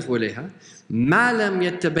تَنْصَرِفُ إِلَيْهَا مَا لَمْ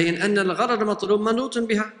يَتَّبَيَّنْ أَنَّ الْغَرَضَ مَطْلُوبٌ مَنُوطٌ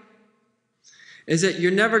بِهَا. Is that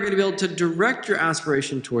you're never going to be able to direct your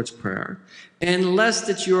aspiration towards prayer unless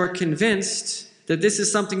that you are convinced that this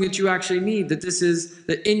is something that you actually need, that this is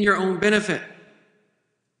in your own benefit.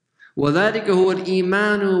 وَذَلِكَ هُوَ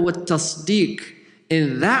الْإِيمَانُ وَالتَّصْدِيقُ.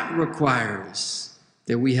 And that requires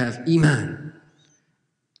that we have iman,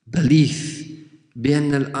 belief,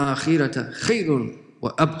 بِأَنَّ الْآخِرَةَ خَيْرٌ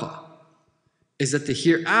وَأَبْقَى. Is that the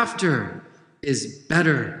hereafter is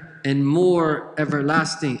better and more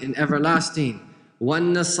everlasting and everlasting.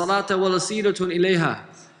 وَأَنَّ الصَّلَاةَ وَلَسِيلَةٌ إِلَيْهَا.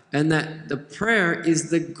 And that the prayer is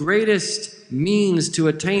the greatest means to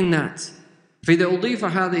attain that. فإذا أضيف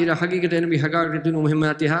هذا إلى حقيقة أن بحقائق الدين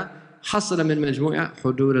ومهماتها حصل من مجموعة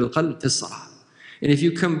حضور القلب في الصلاة. And if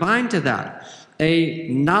you combine to that a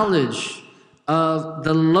knowledge of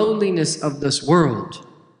the lowliness of this world,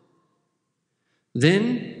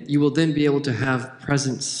 then you will then be able to have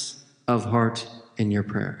presence of heart in your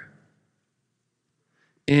prayer.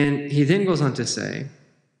 And he then goes on to say,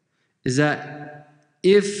 is that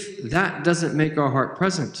if that doesn't make our heart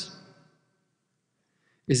present,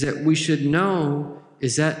 is that we should know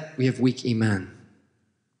is that we have weak iman.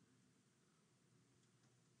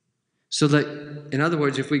 So that, in other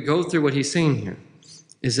words, if we go through what he's saying here,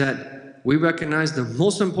 is that we recognize the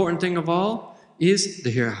most important thing of all is the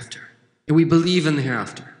hereafter. And we believe in the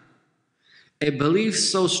hereafter. A belief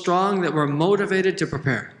so strong that we're motivated to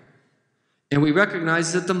prepare. And we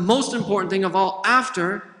recognize that the most important thing of all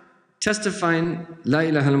after testifying La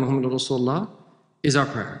ilaha illallah Muhammadur Rasulullah is our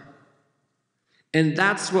prayer. And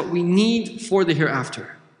that's what we need for the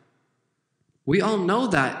hereafter. We all know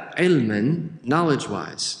that ilman,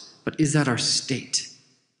 knowledge-wise, but is that our state?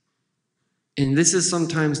 And this is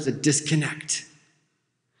sometimes the disconnect.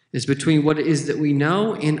 Is between what it is that we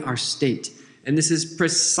know and our state. And this is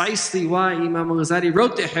precisely why Imam al-Ghazali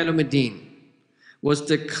wrote the Ihya al-Din, was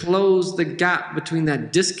to close the gap between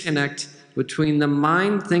that disconnect between the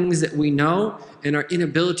mind, things that we know, and our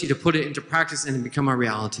inability to put it into practice and become our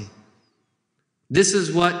reality. This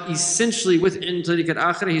is what essentially within Tariqat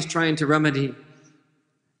Akhirah he's trying to remedy.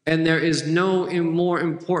 And there is no more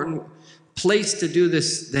important place to do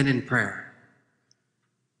this than in prayer.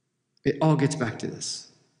 It all gets back to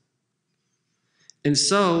this. And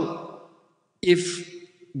so, if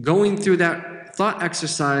going through that thought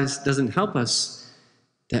exercise doesn't help us,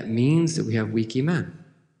 that means that we have weak iman.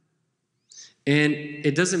 And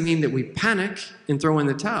it doesn't mean that we panic and throw in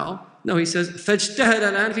the towel. No, he says, فَاجْتَهَدَ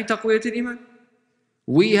الْآنَ فِي تَقْوِيَةِ الْإِيمَانِ.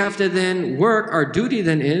 We have to then work, our duty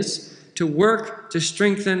then is to work to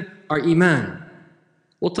strengthen our iman.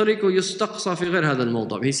 وَطَرِيقُ يُسْتَقْصَى فِي غَيْرِ هَذَا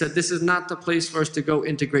الْمَوْضَعِ. He said, this is not the place for us to go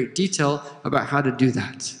into great detail about how to do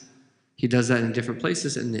that. He does that in different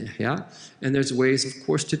places in the Ihya, and there's ways, of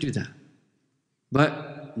course, to do that.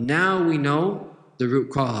 But now we know the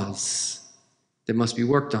root cause that must be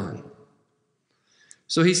worked on.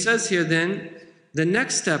 So he says here then, the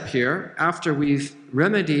next step here, after we've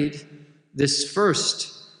remedied this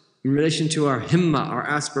first in relation to our himma, our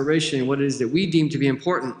aspiration, what it is that we deem to be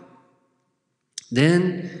important,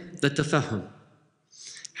 then the tafahum.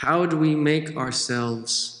 How do we make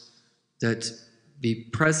ourselves that be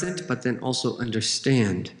present, but then also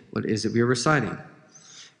understand what it is that we are reciting?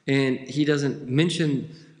 And he doesn't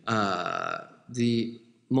mention the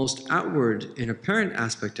most outward and apparent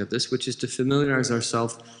aspect of this, which is to familiarize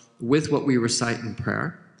ourselves with what we recite in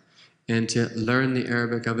prayer, and to learn the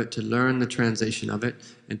Arabic of it, to learn the translation of it,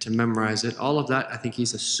 and to memorize it. All of that, I think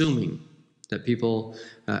he's assuming that people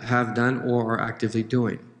have done or are actively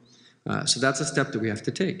doing. So that's a step that we have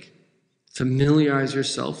to take. Familiarize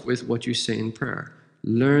yourself with what you say in prayer.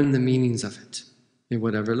 Learn the meanings of it in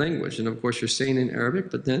whatever language. And of course you're saying in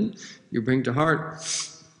Arabic, but then you bring to heart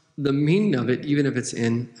the meaning of it, even if it's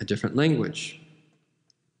in a different language.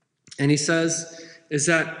 And he says, is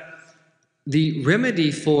that the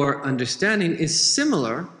remedy for understanding is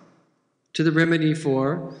similar to the remedy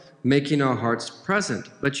for making our hearts present.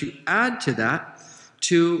 But you add to that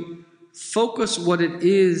to focus what it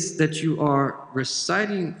is that you are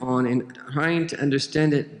reciting on and trying to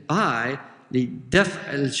understand it by the daf'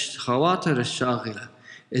 al-khawatir al-shaghila,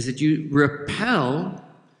 is that you repel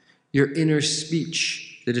your inner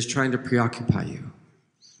speech that is trying to preoccupy you.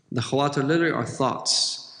 The khawatir literally are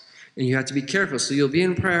thoughts. And you have to be careful. So you'll be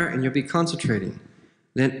in prayer and you'll be concentrating.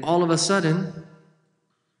 Then all of a sudden,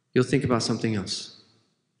 you'll think about something else.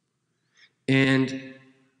 And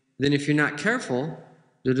then if you're not careful,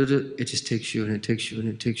 it just takes you and it takes you and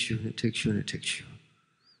it takes you and it takes you and it takes you.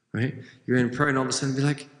 Right? You're in prayer and all of a sudden be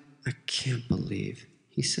like, I can't believe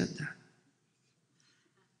he said that.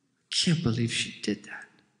 I can't believe she did that.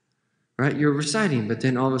 Right? You're reciting, but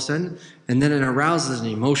then all of a sudden, and then it arouses an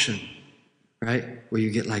emotion. Right? Where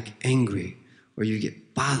you get like angry, or you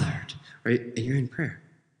get bothered, right? And you're in prayer.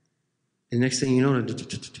 And the next thing you know,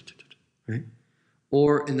 right?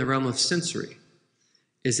 Or in the realm of sensory,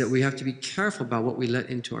 is that we have to be careful about what we let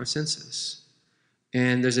into our senses.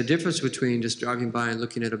 And there's a difference between just driving by and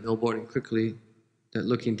looking at a billboard and quickly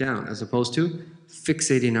looking down, as opposed to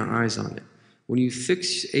fixating our eyes on it. When you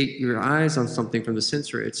fixate your eyes on something from the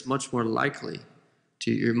sensory, it's much more likely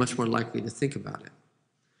you're much more likely to think about it.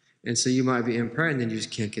 And so you might be in prayer and then you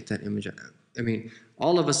just can't get that image out. I mean,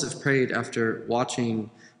 all of us have prayed after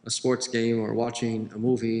watching a sports game or watching a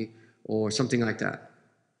movie or something like that.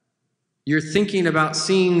 You're thinking about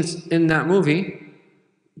scenes in that movie.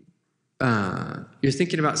 You're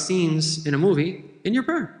thinking about scenes in a movie in your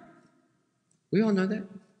prayer. We all know that,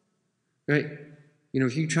 right? You know,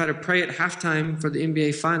 if you try to pray at halftime for the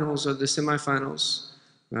NBA finals or the semifinals,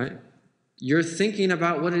 right? You're thinking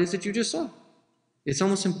about what it is that you just saw. It's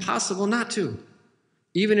almost impossible not to.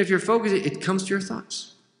 Even if you're focused, it comes to your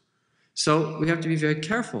thoughts. So we have to be very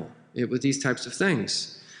careful with these types of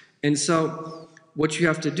things. And so what you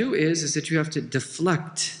have to do is that you have to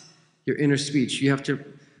deflect your inner speech. You have to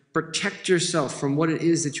protect yourself from what it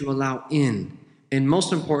is that you allow in. And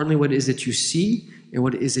most importantly, what it is that you see and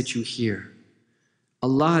what it is that you hear.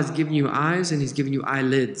 Allah has given you eyes and He's given you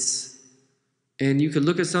eyelids. And you could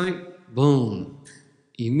look at something, boom.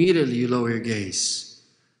 Immediately you lower your gaze.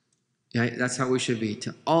 Yeah, that's how we should be.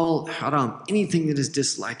 To all haram, anything that is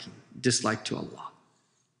disliked to Allah.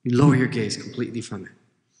 You lower your gaze completely from it.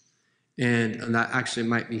 And that actually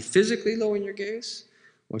might be physically lowering your gaze,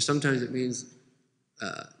 or sometimes it means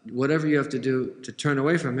whatever you have to do to turn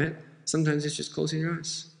away from it, sometimes it's just closing your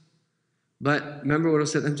eyes. But remember what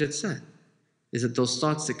Ustad Amjad said, is that those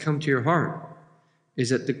thoughts that come to your heart, is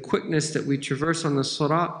that the quickness that we traverse on the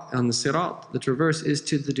sirat, the traverse is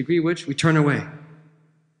to the degree which we turn away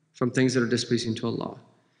from things that are displeasing to Allah.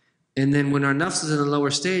 And then when our nafs is in a lower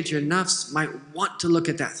stage, your nafs might want to look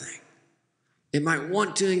at that thing. It might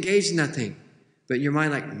want to engage in that thing. But your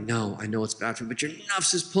mind like, no, I know it's bad for you, but your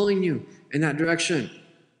nafs is pulling you in that direction.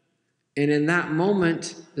 And in that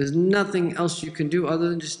moment, there's nothing else you can do other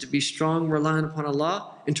than just to be strong, reliant upon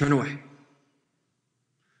Allah, and turn away.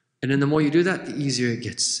 And then the more you do that, the easier it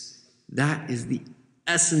gets. That is the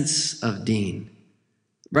essence of deen.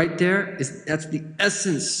 Right there, that's the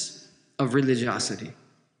essence of religiosity.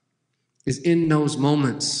 Is in those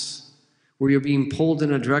moments where you're being pulled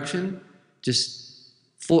in a direction, just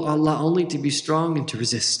for Allah only, to be strong and to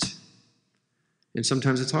resist. And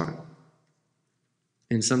sometimes it's hard.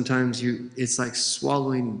 And sometimes it's like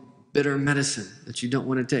swallowing bitter medicine that you don't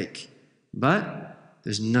want to take. But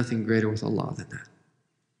there's nothing greater with Allah than that.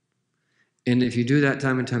 And if you do that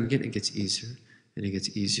time and time again, it gets easier, and it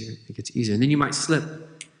gets easier, it gets easier. And then you might slip,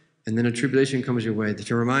 and then a tribulation comes your way that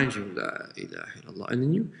to remind you, La ilaha illallah, and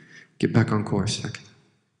then you get back on course.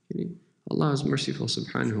 Allah is merciful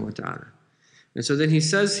subhanahu wa ta'ala. And so then he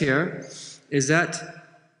says here, is that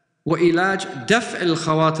وَإِلَاجْ دَفْعِ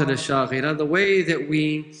الْخَوَاطِرِ الشَّاغِرَةِ, the way that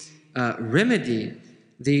we remedy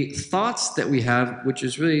the thoughts that we have, which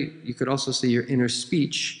is really, you could also say your inner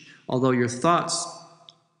speech, although your thoughts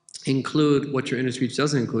include what your inner speech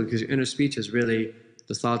doesn't include, because your inner speech is really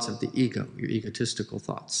the thoughts of the ego, your egotistical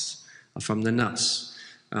thoughts from the nafs.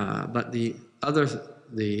 But the other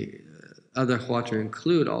khawatir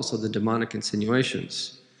include also the demonic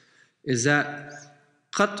insinuations. Is that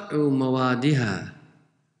قَطْعُ مَوَادِهَا.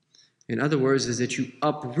 In other words, is that you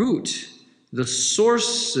uproot the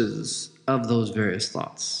sources of those various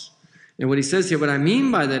thoughts. And what he says here, what I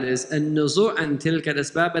mean by that is النُّزُوعَ عَنْ تِلْكَ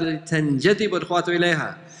الْأَسْبَابَ الَّتِي تَنْجَذِبُ الْخَوَاطِرُ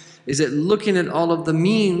إِلَيْهَا. Is it looking at all of the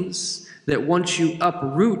means that once you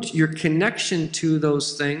uproot your connection to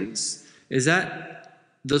those things, is that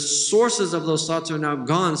the sources of those thoughts are now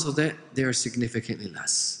gone, so that they are significantly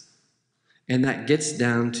less. And that gets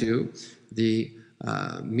down to the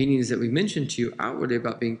meanings that we mentioned to you outwardly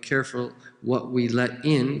about being careful what we let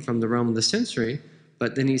in from the realm of the sensory.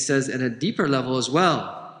 But then he says at a deeper level as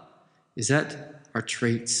well, is that our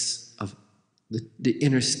traits of the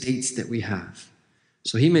inner states that we have.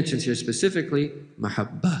 So he mentions here specifically,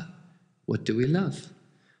 mahabba. What do we love?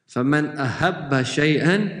 فَمَنْ أَحَبَّ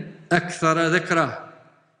شَيْئًا أَكْثَرَ ذِكْرَهُ.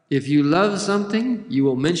 If you love something, you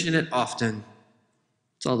will mention it often.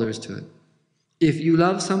 That's all there is to it. If you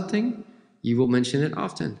love something, you will mention it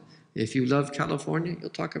often. If you love California, you'll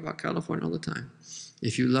talk about California all the time.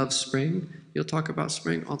 If you love spring, you'll talk about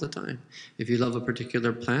spring all the time. If you love a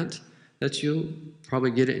particular plant, that you'll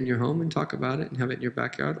probably get it in your home and talk about it and have it in your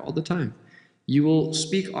backyard all the time. You will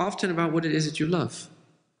speak often about what it is that you love.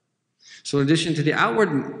 So in addition to the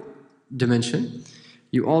outward dimension,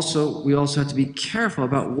 we also have to be careful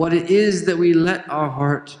about what it is that we let our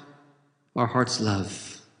hearts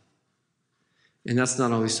love. And that's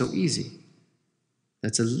not always so easy.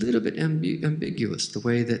 That's a little bit ambiguous, the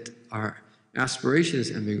way that our aspiration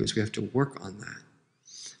is ambiguous. We have to work on that.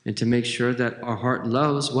 And to make sure that our heart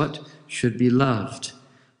loves what should be loved.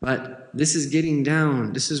 But this is getting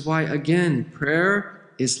down. This is why, again, prayer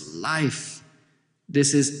is life.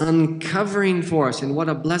 This is uncovering for us, and what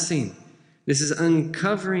a blessing. This is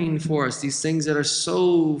uncovering for us these things that are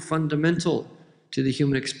so fundamental to the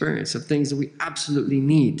human experience, of things that we absolutely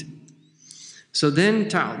need. So then,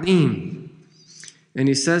 ta'lim. And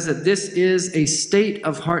he says that this is a state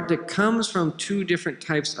of heart that comes from two different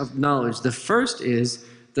types of knowledge. The first is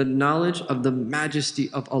the knowledge of the majesty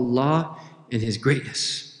of Allah and His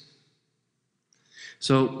greatness.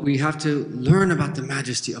 So we have to learn about the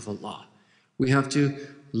majesty of Allah. We have to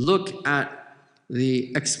look at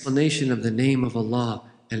the explanation of the name of Allah,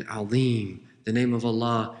 Al-Azim, the name of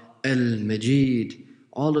Allah, Al-Majid,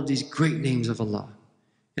 all of these great names of Allah.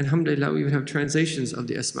 And alhamdulillah, we even have translations of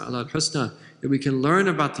the Asma al-Husna, that we can learn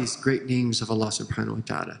about these great names of Allah subhanahu wa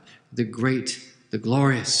ta'ala. The great, the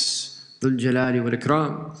glorious, Dhul Jalali wal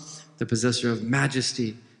Ikram, the possessor of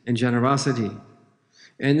majesty and generosity.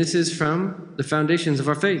 And this is from the foundations of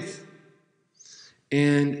our faith.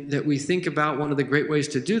 And that we think about one of the great ways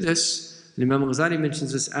to do this, and Imam al-Ghazali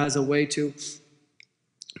mentions this as a way to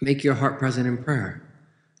make your heart present in prayer.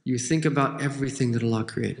 You think about everything that Allah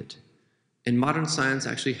created. And modern science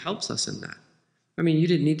actually helps us in that. I mean, you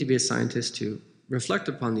didn't need to be a scientist to reflect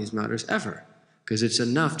upon these matters ever, because it's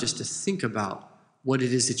enough just to think about what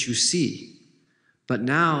it is that you see. But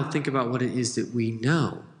now think about what it is that we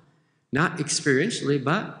know. Not experientially,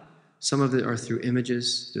 but some of it are through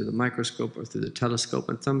images, through the microscope or through the telescope,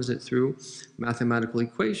 and some of it through mathematical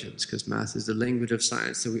equations, because math is the language of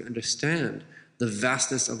science, so we understand the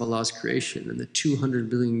vastness of Allah's creation and the 200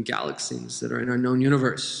 billion galaxies that are in our known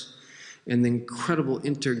universe, and the incredible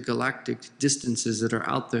intergalactic distances that are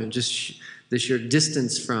out there, and just the sheer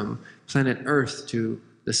distance from planet Earth to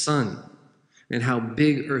the sun, and how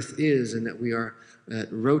big Earth is, and that we are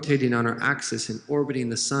rotating on our axis and orbiting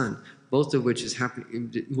the sun, both of which is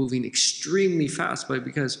moving extremely fast, but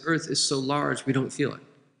because Earth is so large, we don't feel it.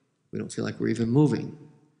 We don't feel like we're even moving.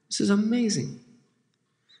 This is amazing.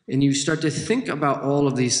 And you start to think about all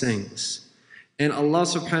of these things. And Allah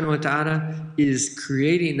subhanahu wa ta'ala is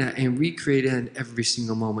creating that and recreating it every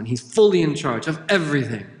single moment. He's fully in charge of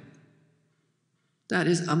everything. That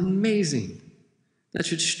is amazing. That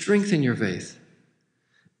should strengthen your faith.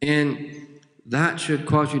 And that should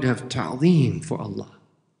cause you to have ta'zeem for Allah.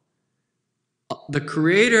 The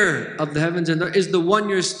creator of the heavens and earth is the one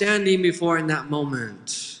you're standing before in that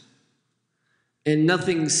moment. And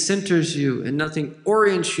nothing centers you and nothing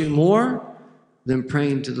orients you more than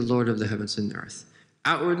praying to the Lord of the heavens and the earth.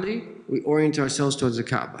 Outwardly, we orient ourselves towards the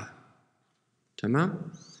Kaaba.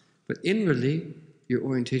 Tamam? But inwardly, your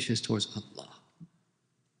orientation is towards Allah.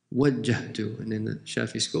 Wajjahtu. And in the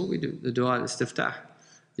Shafi school, we do the dua al-istiftah.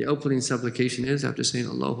 The opening supplication is, after saying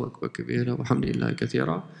Allahu Akbar kabira wa hamdulillah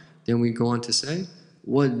kathira, then we go on to say,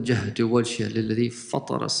 Wajjahtu wajhiya lilladhi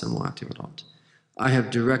fatara samawati wal ard. I have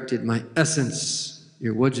directed my essence,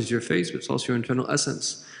 your wajh is your face, but it's also your internal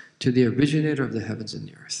essence, to the originator of the heavens and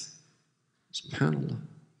the earth. SubhanAllah.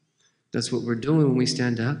 That's what we're doing when we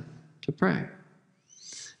stand up to pray.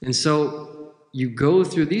 And so you go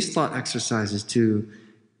through these thought exercises to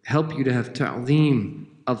help you to have ta'zeem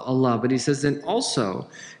of Allah. But he says then also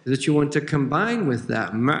that you want to combine with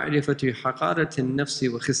that ma'rifatu haqarati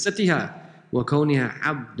nafsi wa khissatiha wa kawniha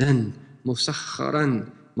abdan musakharan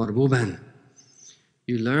marbuban.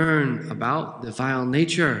 You learn about the vile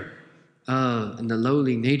nature and the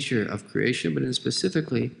lowly nature of creation, but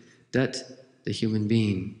specifically that the human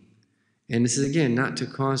being. And this is again not to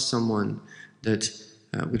cause someone that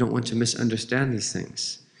we don't want to misunderstand these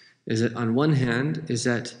things. Is that on one hand is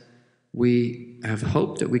that we have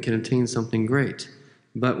hope that we can attain something great.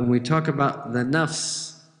 But when we talk about the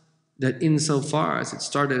nafs, that insofar as it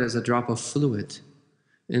started as a drop of fluid,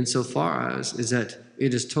 insofar as is that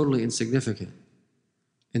it is totally insignificant.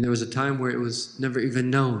 And there was a time where it was never even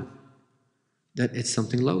known that it's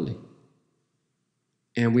something lowly.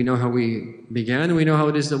 And we know how we began, and we know how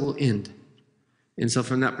it is that we'll end. And so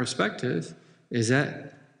from that perspective, is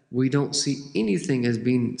that we don't see anything as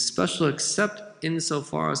being special except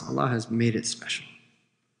insofar as Allah has made it special.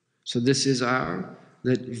 So this is our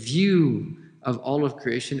that view of all of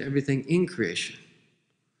creation, everything in creation.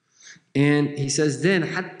 And he says then,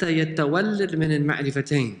 حَتَّى يَتَّوَلَّدْ مِنَ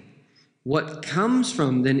الْمَعْرِفَتَيْنِ. What comes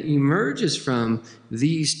from, then emerges from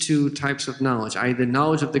these two types of knowledge, i.e. the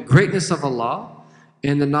knowledge of the greatness of Allah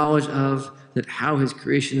and the knowledge of that how His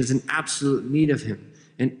creation is in absolute need of Him.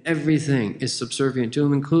 And everything is subservient to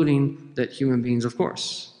Him, including that human beings, of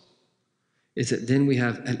course. Is that then we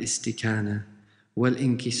have al-istikana,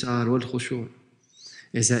 wal-inkisar, wal-khushu'.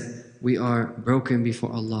 Is that we are broken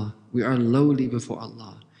before Allah. We are lowly before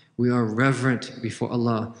Allah. We are reverent before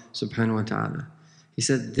Allah subhanahu wa ta'ala. He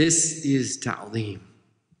said this is ta'zeem.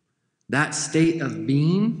 That state of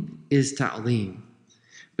being is ta'zeem.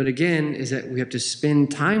 But again, is that we have to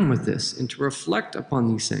spend time with this and to reflect upon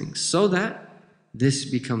these things so that this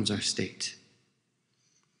becomes our state.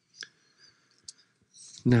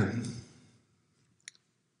 Now,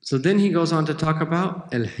 so then he goes on to talk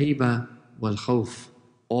about al-hayba wal-khawf,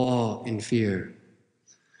 awe and fear.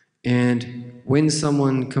 And when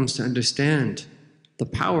someone comes to understand the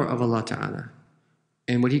power of Allah Ta'ala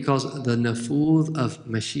and what he calls the nafudh of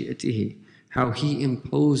mashi'atihi, how he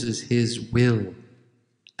imposes his will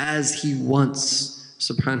as he wants,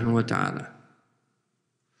 subhanahu wa ta'ala.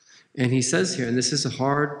 And he says here, and this is a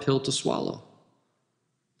hard pill to swallow,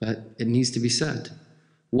 but it needs to be said.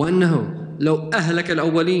 وَأَنَّهُ لَوْ أَهْلَكَ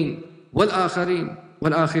الْأَوَّلِينَ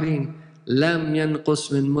وَالْآخِرِينَ لَمْ يَنْقُصْ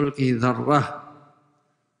مِنْ مُلْكِهِ ذَرَّةٍ.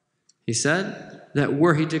 He said that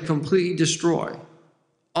were he to completely destroy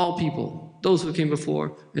all people, those who came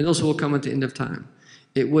before and those who will come at the end of time,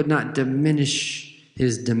 it would not diminish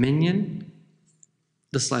his dominion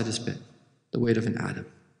the slightest bit, the weight of an atom.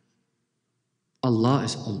 Allah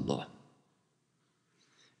is Allah.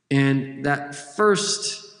 And that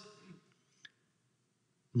first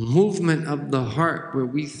movement of the heart where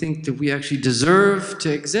we think that we actually deserve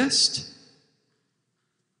to exist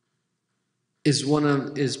is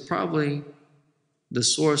probably the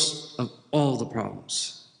source of all the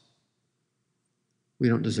problems. We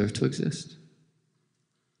don't deserve to exist.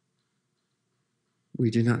 We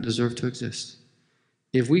do not deserve to exist.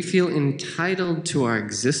 If we feel entitled to our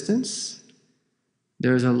existence,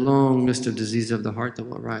 there's a long list of diseases of the heart that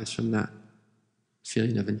will arise from that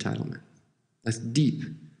feeling of entitlement. That's deep.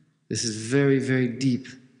 This is very, very deep.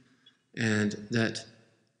 And that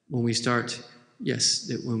when we start, yes,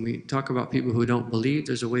 that when we talk about people who don't believe,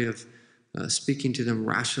 there's a way of speaking to them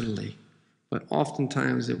rationally. But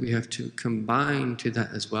oftentimes that we have to combine to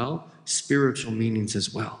that as well, spiritual meanings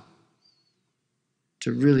as well,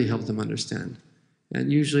 to really help them understand.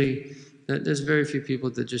 And usually, there's very few people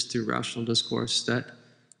that just through rational discourse that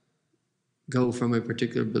go from a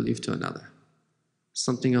particular belief to another.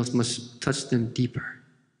 Something else must touch them deeper.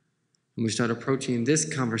 And we start approaching this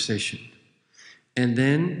conversation. And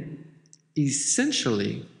then,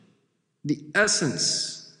 essentially, the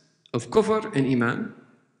essence of kufr and iman,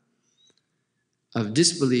 of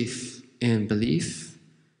disbelief and belief,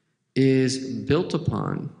 is built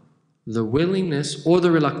upon the willingness or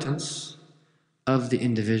the reluctance of the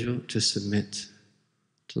individual to submit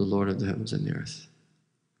to the Lord of the heavens and the earth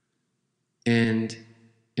and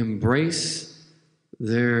embrace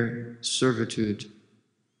their servitude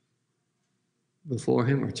before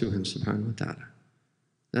Him or to Him subhanahu wa ta'ala.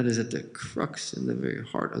 That is at the crux and the very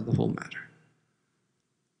heart of the whole matter.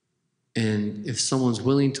 And if someone's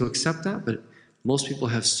willing to accept that, but most people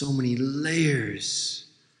have so many layers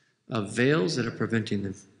of veils that are preventing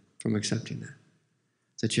them from accepting that.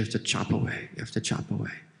 That you have to chop away,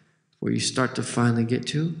 Where you start to finally get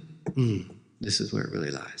to, this is where it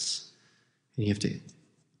really lies. And you have to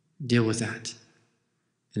deal with that.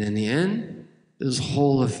 And in the end, this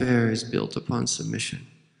whole affair is built upon submission.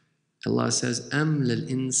 Allah says, أَمْ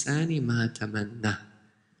لِلْإِنسَانِ مَا تَمَنَّى.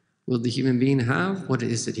 Will the human being have what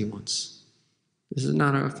it is that he wants? This is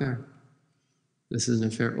not our affair. This is an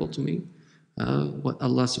affair ultimately of what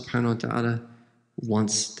Allah subhanahu wa ta'ala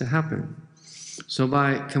wants to happen. So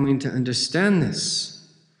by coming to understand this,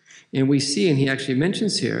 and we see, and he actually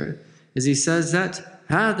mentions here, is he says that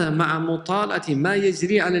هذا مع مطالعة ما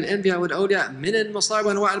يجري على الأنبياء والأولياء من المصائب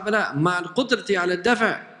وأنواع البلاء مع القدرة على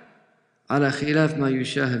الدفع على خلاف ما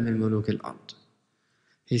يشاهد من ملوك الأرض.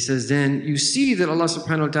 He says, then you see that Allah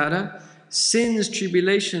subhanahu wa ta'ala sends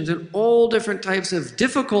tribulations and all different types of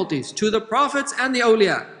difficulties to the prophets and the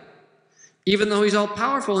awliya, even though He's all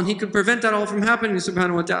powerful and He could prevent that all from happening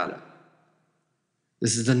subhanahu wa ta'ala.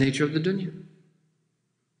 This is the nature of the dunya.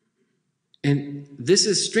 And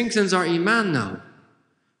this strengthens our iman now,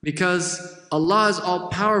 because Allah is all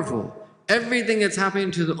powerful. Everything that's happening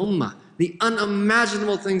to the ummah, the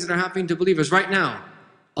unimaginable things that are happening to believers right now,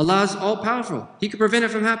 Allah is all powerful. He can prevent it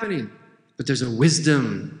from happening. But there's a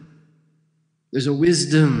wisdom. There's a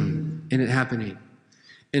wisdom in it happening.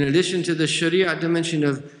 In addition to the sharia dimension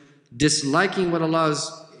of disliking what Allah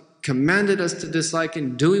has commanded us to dislike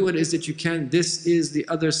and doing what it is that you can, this is the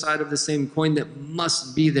other side of the same coin that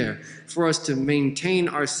must be there for us to maintain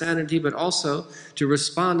our sanity, but also to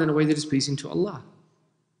respond in a way that is pleasing to Allah.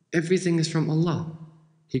 Everything is from Allah.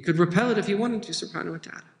 He could repel it if He wanted to, subhanahu wa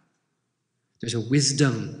ta'ala. There's a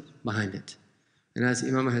wisdom behind it. And as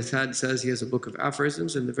Imam Hafiz says, he has a book of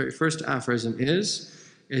aphorisms, and the very first aphorism is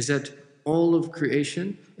that all of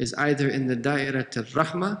creation is either in the da'irat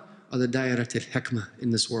al-rahmah or the da'irat al-hikmah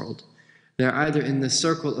in this world. They're either in the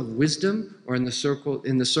circle of wisdom or in the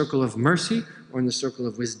circle of mercy or in the circle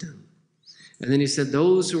of wisdom. And then he said,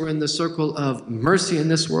 those who are in the circle of mercy in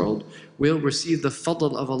this world will receive the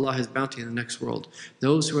fadl of Allah, His bounty in the next world.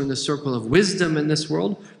 Those who are in the circle of wisdom in this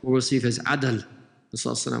world will receive His adl,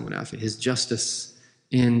 His justice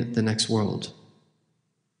in the next world.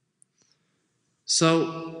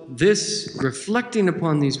 So this reflecting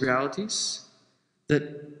upon these realities that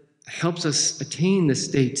helps us attain the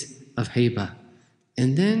state of hayba.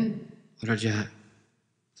 And then raja.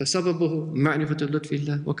 فسببه معرفة اللطف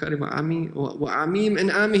الله وكرم وعميم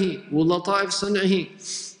إنعامه ولطائف صنعه,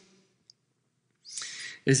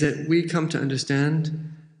 is that we come to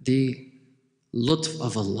understand the lutf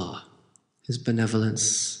of Allah, His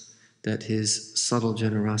benevolence, that His subtle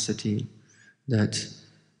generosity, that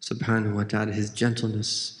subhanahu wa ta'ala, His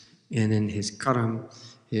gentleness, and in His karam,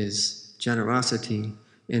 His generosity,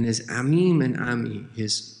 and His amim and ami,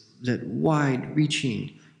 His that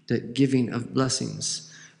wide-reaching, that giving of blessings,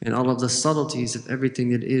 and all of the subtleties of everything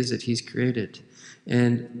that is that He's created,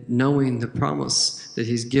 and knowing the promise that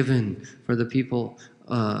He's given for the people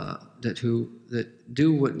that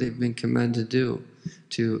do what they've been commanded to do,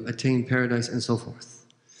 to attain paradise and so forth.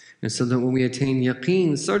 And so that when we attain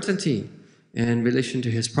yaqeen, certainty, in relation to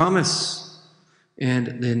His promise,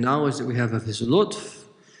 and the knowledge that we have of His lutf,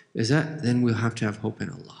 is that then we'll have to have hope in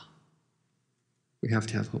Allah. We have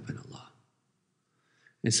to have hope in Allah.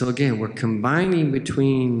 And so again, we're combining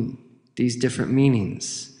between these different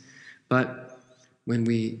meanings. But when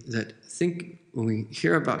we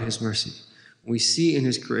hear about His mercy, we see in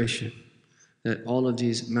His creation that all of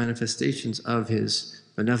these manifestations of His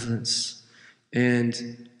benevolence.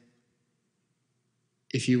 And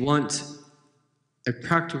if you want a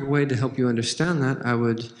practical way to help you understand that, I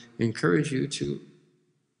would encourage you to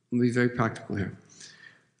be very practical here.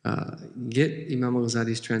 Get Imam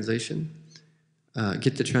al-Ghazali's translation.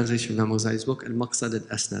 Get the translation of Imam al-Ghazali's book, Al-Maqsad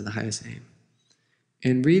al-Asna, the highest aim.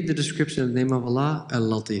 And read the description of the name of Allah,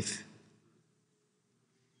 Al-Latif.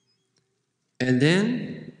 And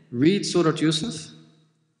then read Surah Yusuf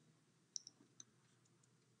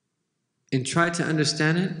and try to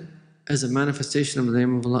understand it as a manifestation of the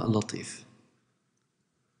name of Allah, Al-Latif.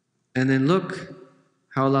 And then look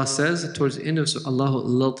how Allah says towards the end of Surah, Allahu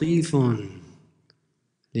Latifun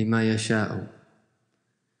lima yasha'u.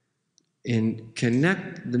 And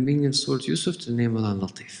connect the meaning of Surah Yusuf to the name of Allah,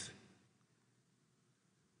 Latif.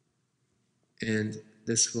 And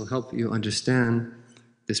this will help you understand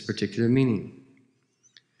this particular meaning.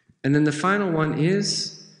 And then the final one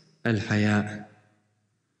is al-Haya.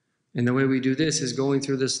 And the way we do this is going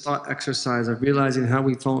through this thought exercise of realizing how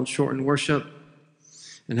we've fallen short in worship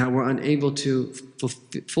and how we're unable to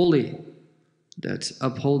fully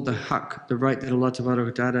uphold the haqq, the right that Allah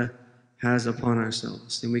Ta'ala has upon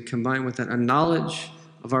ourselves. And we combine with that a knowledge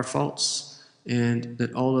of our faults and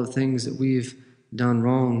that all of the things that we've done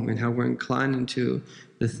wrong and how we're inclining to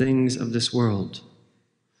the things of this world.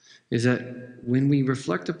 Is that when we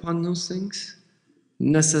reflect upon those things,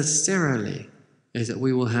 necessarily is that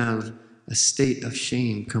we will have a state of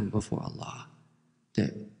shame come before Allah.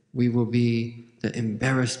 That we will be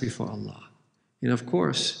embarrassed before Allah. And of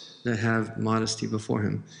course, that have modesty before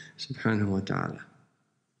Him, subhanahu wa ta'ala.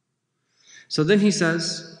 So then he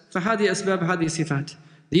says, فَهَذِي أَسْبَابْ هَذِي صِفَاتِ.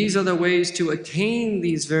 These are the ways to attain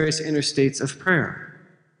these various inner states of prayer.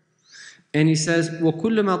 And he says, وَكُلُّ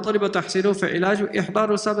مَا طَلِبَ تَحْصِيلُهُ فَعِلَاجُ إِحْضَارُ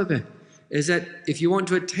سَبَبِهِ. Is that if you want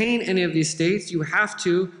to attain any of these states, you have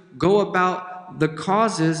to go about the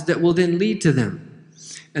causes that will then lead to them.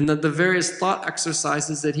 And that the various thought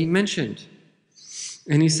exercises that he mentioned.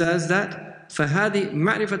 And he says that فَهَذِي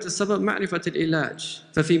مَعْرِفَةَ السَّبَبْ مَعْرِفَةَ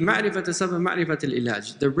الْإِلَاجِ فَفِي مَعْرِفَةَ السَّبَبْ مَعْرِفَةَ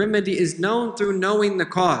الْإِلَاجِ. The remedy is known through knowing the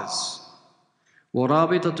cause.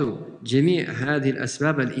 وَرَابِطَةُ جَمِيعَ هَذِي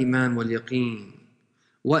الْأَسْبَابَ الْإِيمَانِ وَالْيَقِينِ.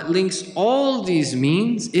 What links all these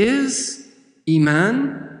means is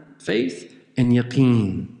iman, faith, and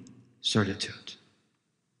yaqeen, certitude.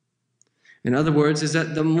 In other words, is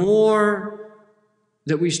that the more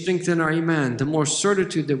that we strengthen our iman, the more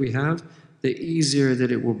certitude that we have, the easier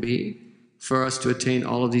that it will be for us to attain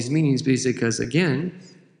all of these meanings, because again,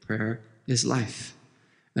 prayer is life.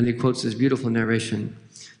 And he quotes this beautiful narration,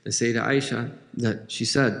 the Sayyidah Aisha, that she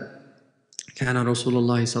said, كَانَ رَسُولُ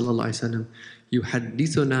اللَّهِ صَلَّى اللَّهُ عَلَيْهِ وسلم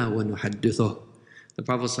يُحَدِّثُنَا وَنُحَدِّثُهُ. The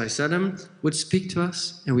Prophet ﷺ would speak to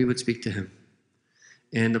us and we would speak to him.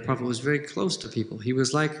 And the Prophet was very close to people. He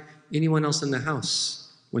was like anyone else in the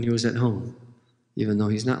house when he was at home, even though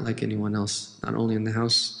he's not like anyone else, not only in the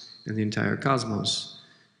house, in the entire cosmos.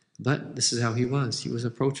 But this is how he was. He was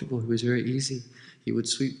approachable. He was very easy. He would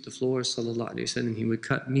sweep the floors, sallallahu alayhi wa sallam. He would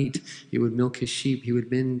cut meat. He would milk his sheep. He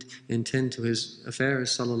would mend and tend to his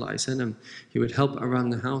affairs, sallallahu alayhi wa sallam. He would help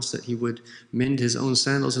around the house, that he would mend his own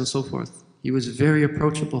sandals and so forth. He was very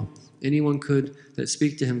approachable. Anyone could that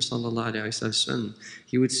speak to him, sallallahu alayhi wa sallam.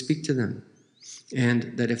 He would speak to them.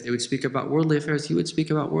 And that if they would speak about worldly affairs, he would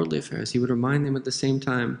speak about worldly affairs. He would remind them at the same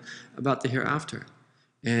time about the hereafter.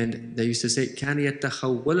 And they used to say, كَانَ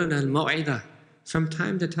يَتَخَوَّلُنَا الْمَوْعِدَةِ. From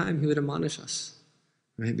time to time, he would admonish us.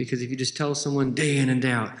 Right? Because if you just tell someone day in and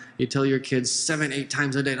day out, you tell your kids 7, 8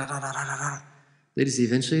 times a day, they just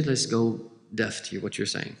eventually let's go deaf to what you're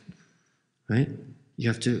saying. Right? You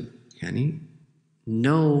have to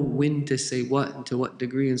know when to say what and to what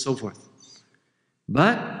degree and so forth.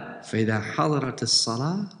 But فَإِذَا حَضَرَتِ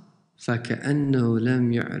الصَّلَاةِ فَكَأَنَّهُ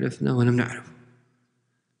لَمْ يَعْرِفْنَا وَلَمْ نَعْرِفُ.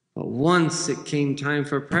 But once it came time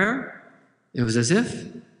for prayer, it was as if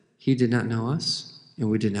he did not know us and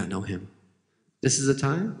we did not know him. This is the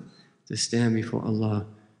time to stand before Allah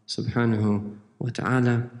subhanahu wa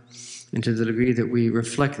ta'ala. And to the degree that we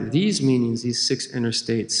reflect these meanings, these 6 inner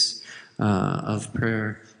states of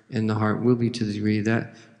prayer in the heart, will be to the degree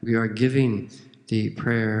that we are giving the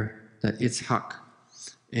prayer that its haqq.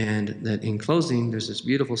 And that in closing, there's this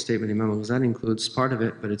beautiful statement Imam al-Ghazali includes part of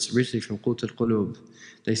it, but it's originally from Qut al-Qulub.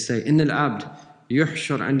 They say, إِنَّ الْعَبْدِ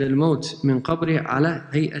يُحْشَرْ عَنْدَ الْمَوْتِ مِنْ قَبْرِهِ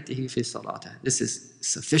عَلَى هَيْئَتِهِ فِي صَلَاتِهِ. This is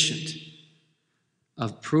sufficient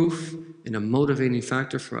of proof and a motivating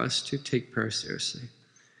factor for us to take prayer seriously.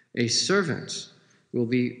 A servant will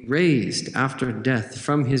be raised after death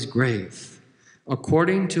from his grave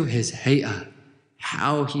according to his hay'ah,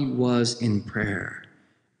 how he was in prayer.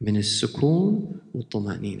 من السكون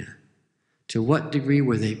والطمأنينة. To what degree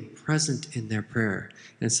were they present in their prayer,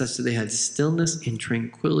 and such that they had stillness and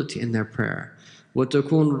tranquility in their prayer.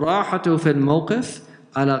 وتكون راحته في الموقف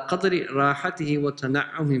على قدر راحته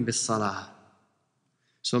وتنعمه بالصلاة.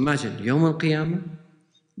 So imagine يوم القيامة,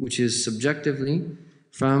 which is subjectively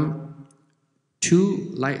from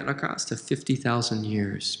 2 light rak'ahs to 50,000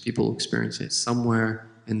 years. People experience it somewhere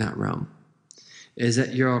in that realm. Is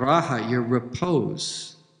that your raha, your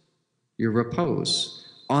repose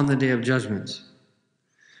on the Day of Judgment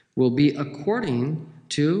will be according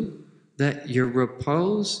to that your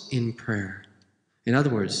repose in prayer. In other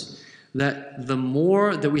words, that the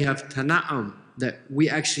more that we have tana'um, that we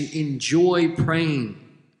actually enjoy praying,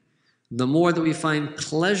 the more that we find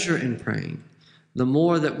pleasure in praying, the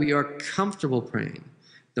more that we are comfortable praying,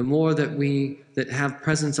 the more that we have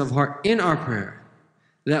presence of heart in our prayer,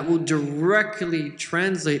 that will directly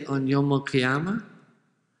translate on Yawm al-Qiyamah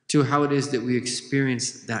to how it is that we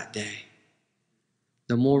experience that day.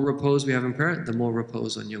 The more repose we have in prayer, the more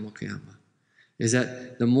repose on Yawm al-Qiyamah. Is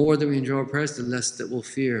that the more that we enjoy our prayers, the less that we'll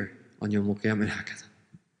fear on Yawm al-Qiyamah.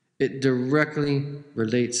 It directly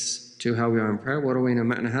relates to how we are in prayer. وَرَوَيْنَا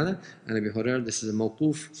مَعْنَ هَذَا and Abi Hurairah, this is a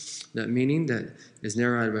mawquf, that meaning that is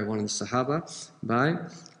narrated by one of the Sahaba, by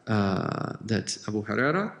that Abu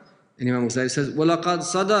Hurairah. And Imam al-Ghazali says, وَلَقَدْ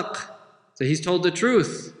صَدَقْ, so he's told the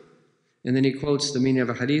truth. And then he quotes the meaning of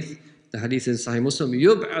a hadith, the hadith in Sahih Muslim,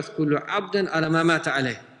 يُبْعَثْ كُلُّ عَبْدٍ عَلَى مَا مَاتَ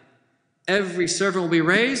عَلَيْهِ. Every servant will be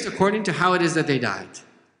raised according to how it is that they died.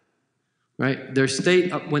 Right? Their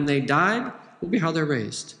state when they died will be how they're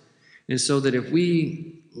raised. And so that if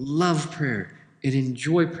we love prayer and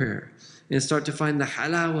enjoy prayer and start to find the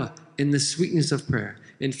halawa in the sweetness of prayer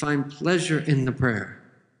and find pleasure in the prayer,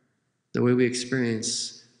 the way we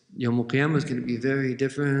experience Yawm al-Qiyamah is going to be very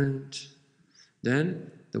different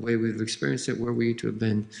than the way we've experienced it, were we to have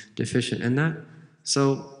been deficient in that.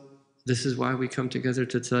 So this is why we come together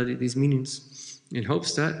to study these meanings, in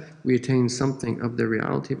hopes that we attain something of the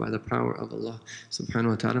reality by the power of Allah subhanahu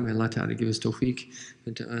wa ta'ala. May Allah ta'ala give us tawfiq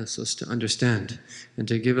and to us to understand and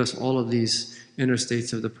to give us all of these inner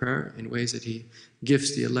states of the prayer in ways that He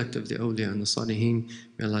gifts the elect of the awliya and the salihin.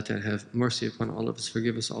 May Allah ta'ala have mercy upon all of us,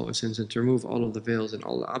 forgive us all our sins, and to remove all of the veils and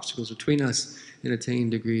all the obstacles between us and attain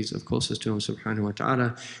degrees of closest to Him subhanahu wa ta'ala.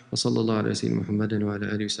 Wa sallallahu ala sayyidina Muhammadin wa ala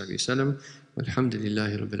alihi wa sallam.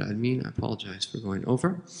 Walhamdulillahi rabbil alameen. I apologize for going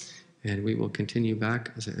over. And we will continue back,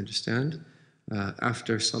 as I understand,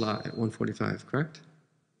 after Salah at 1:45, correct?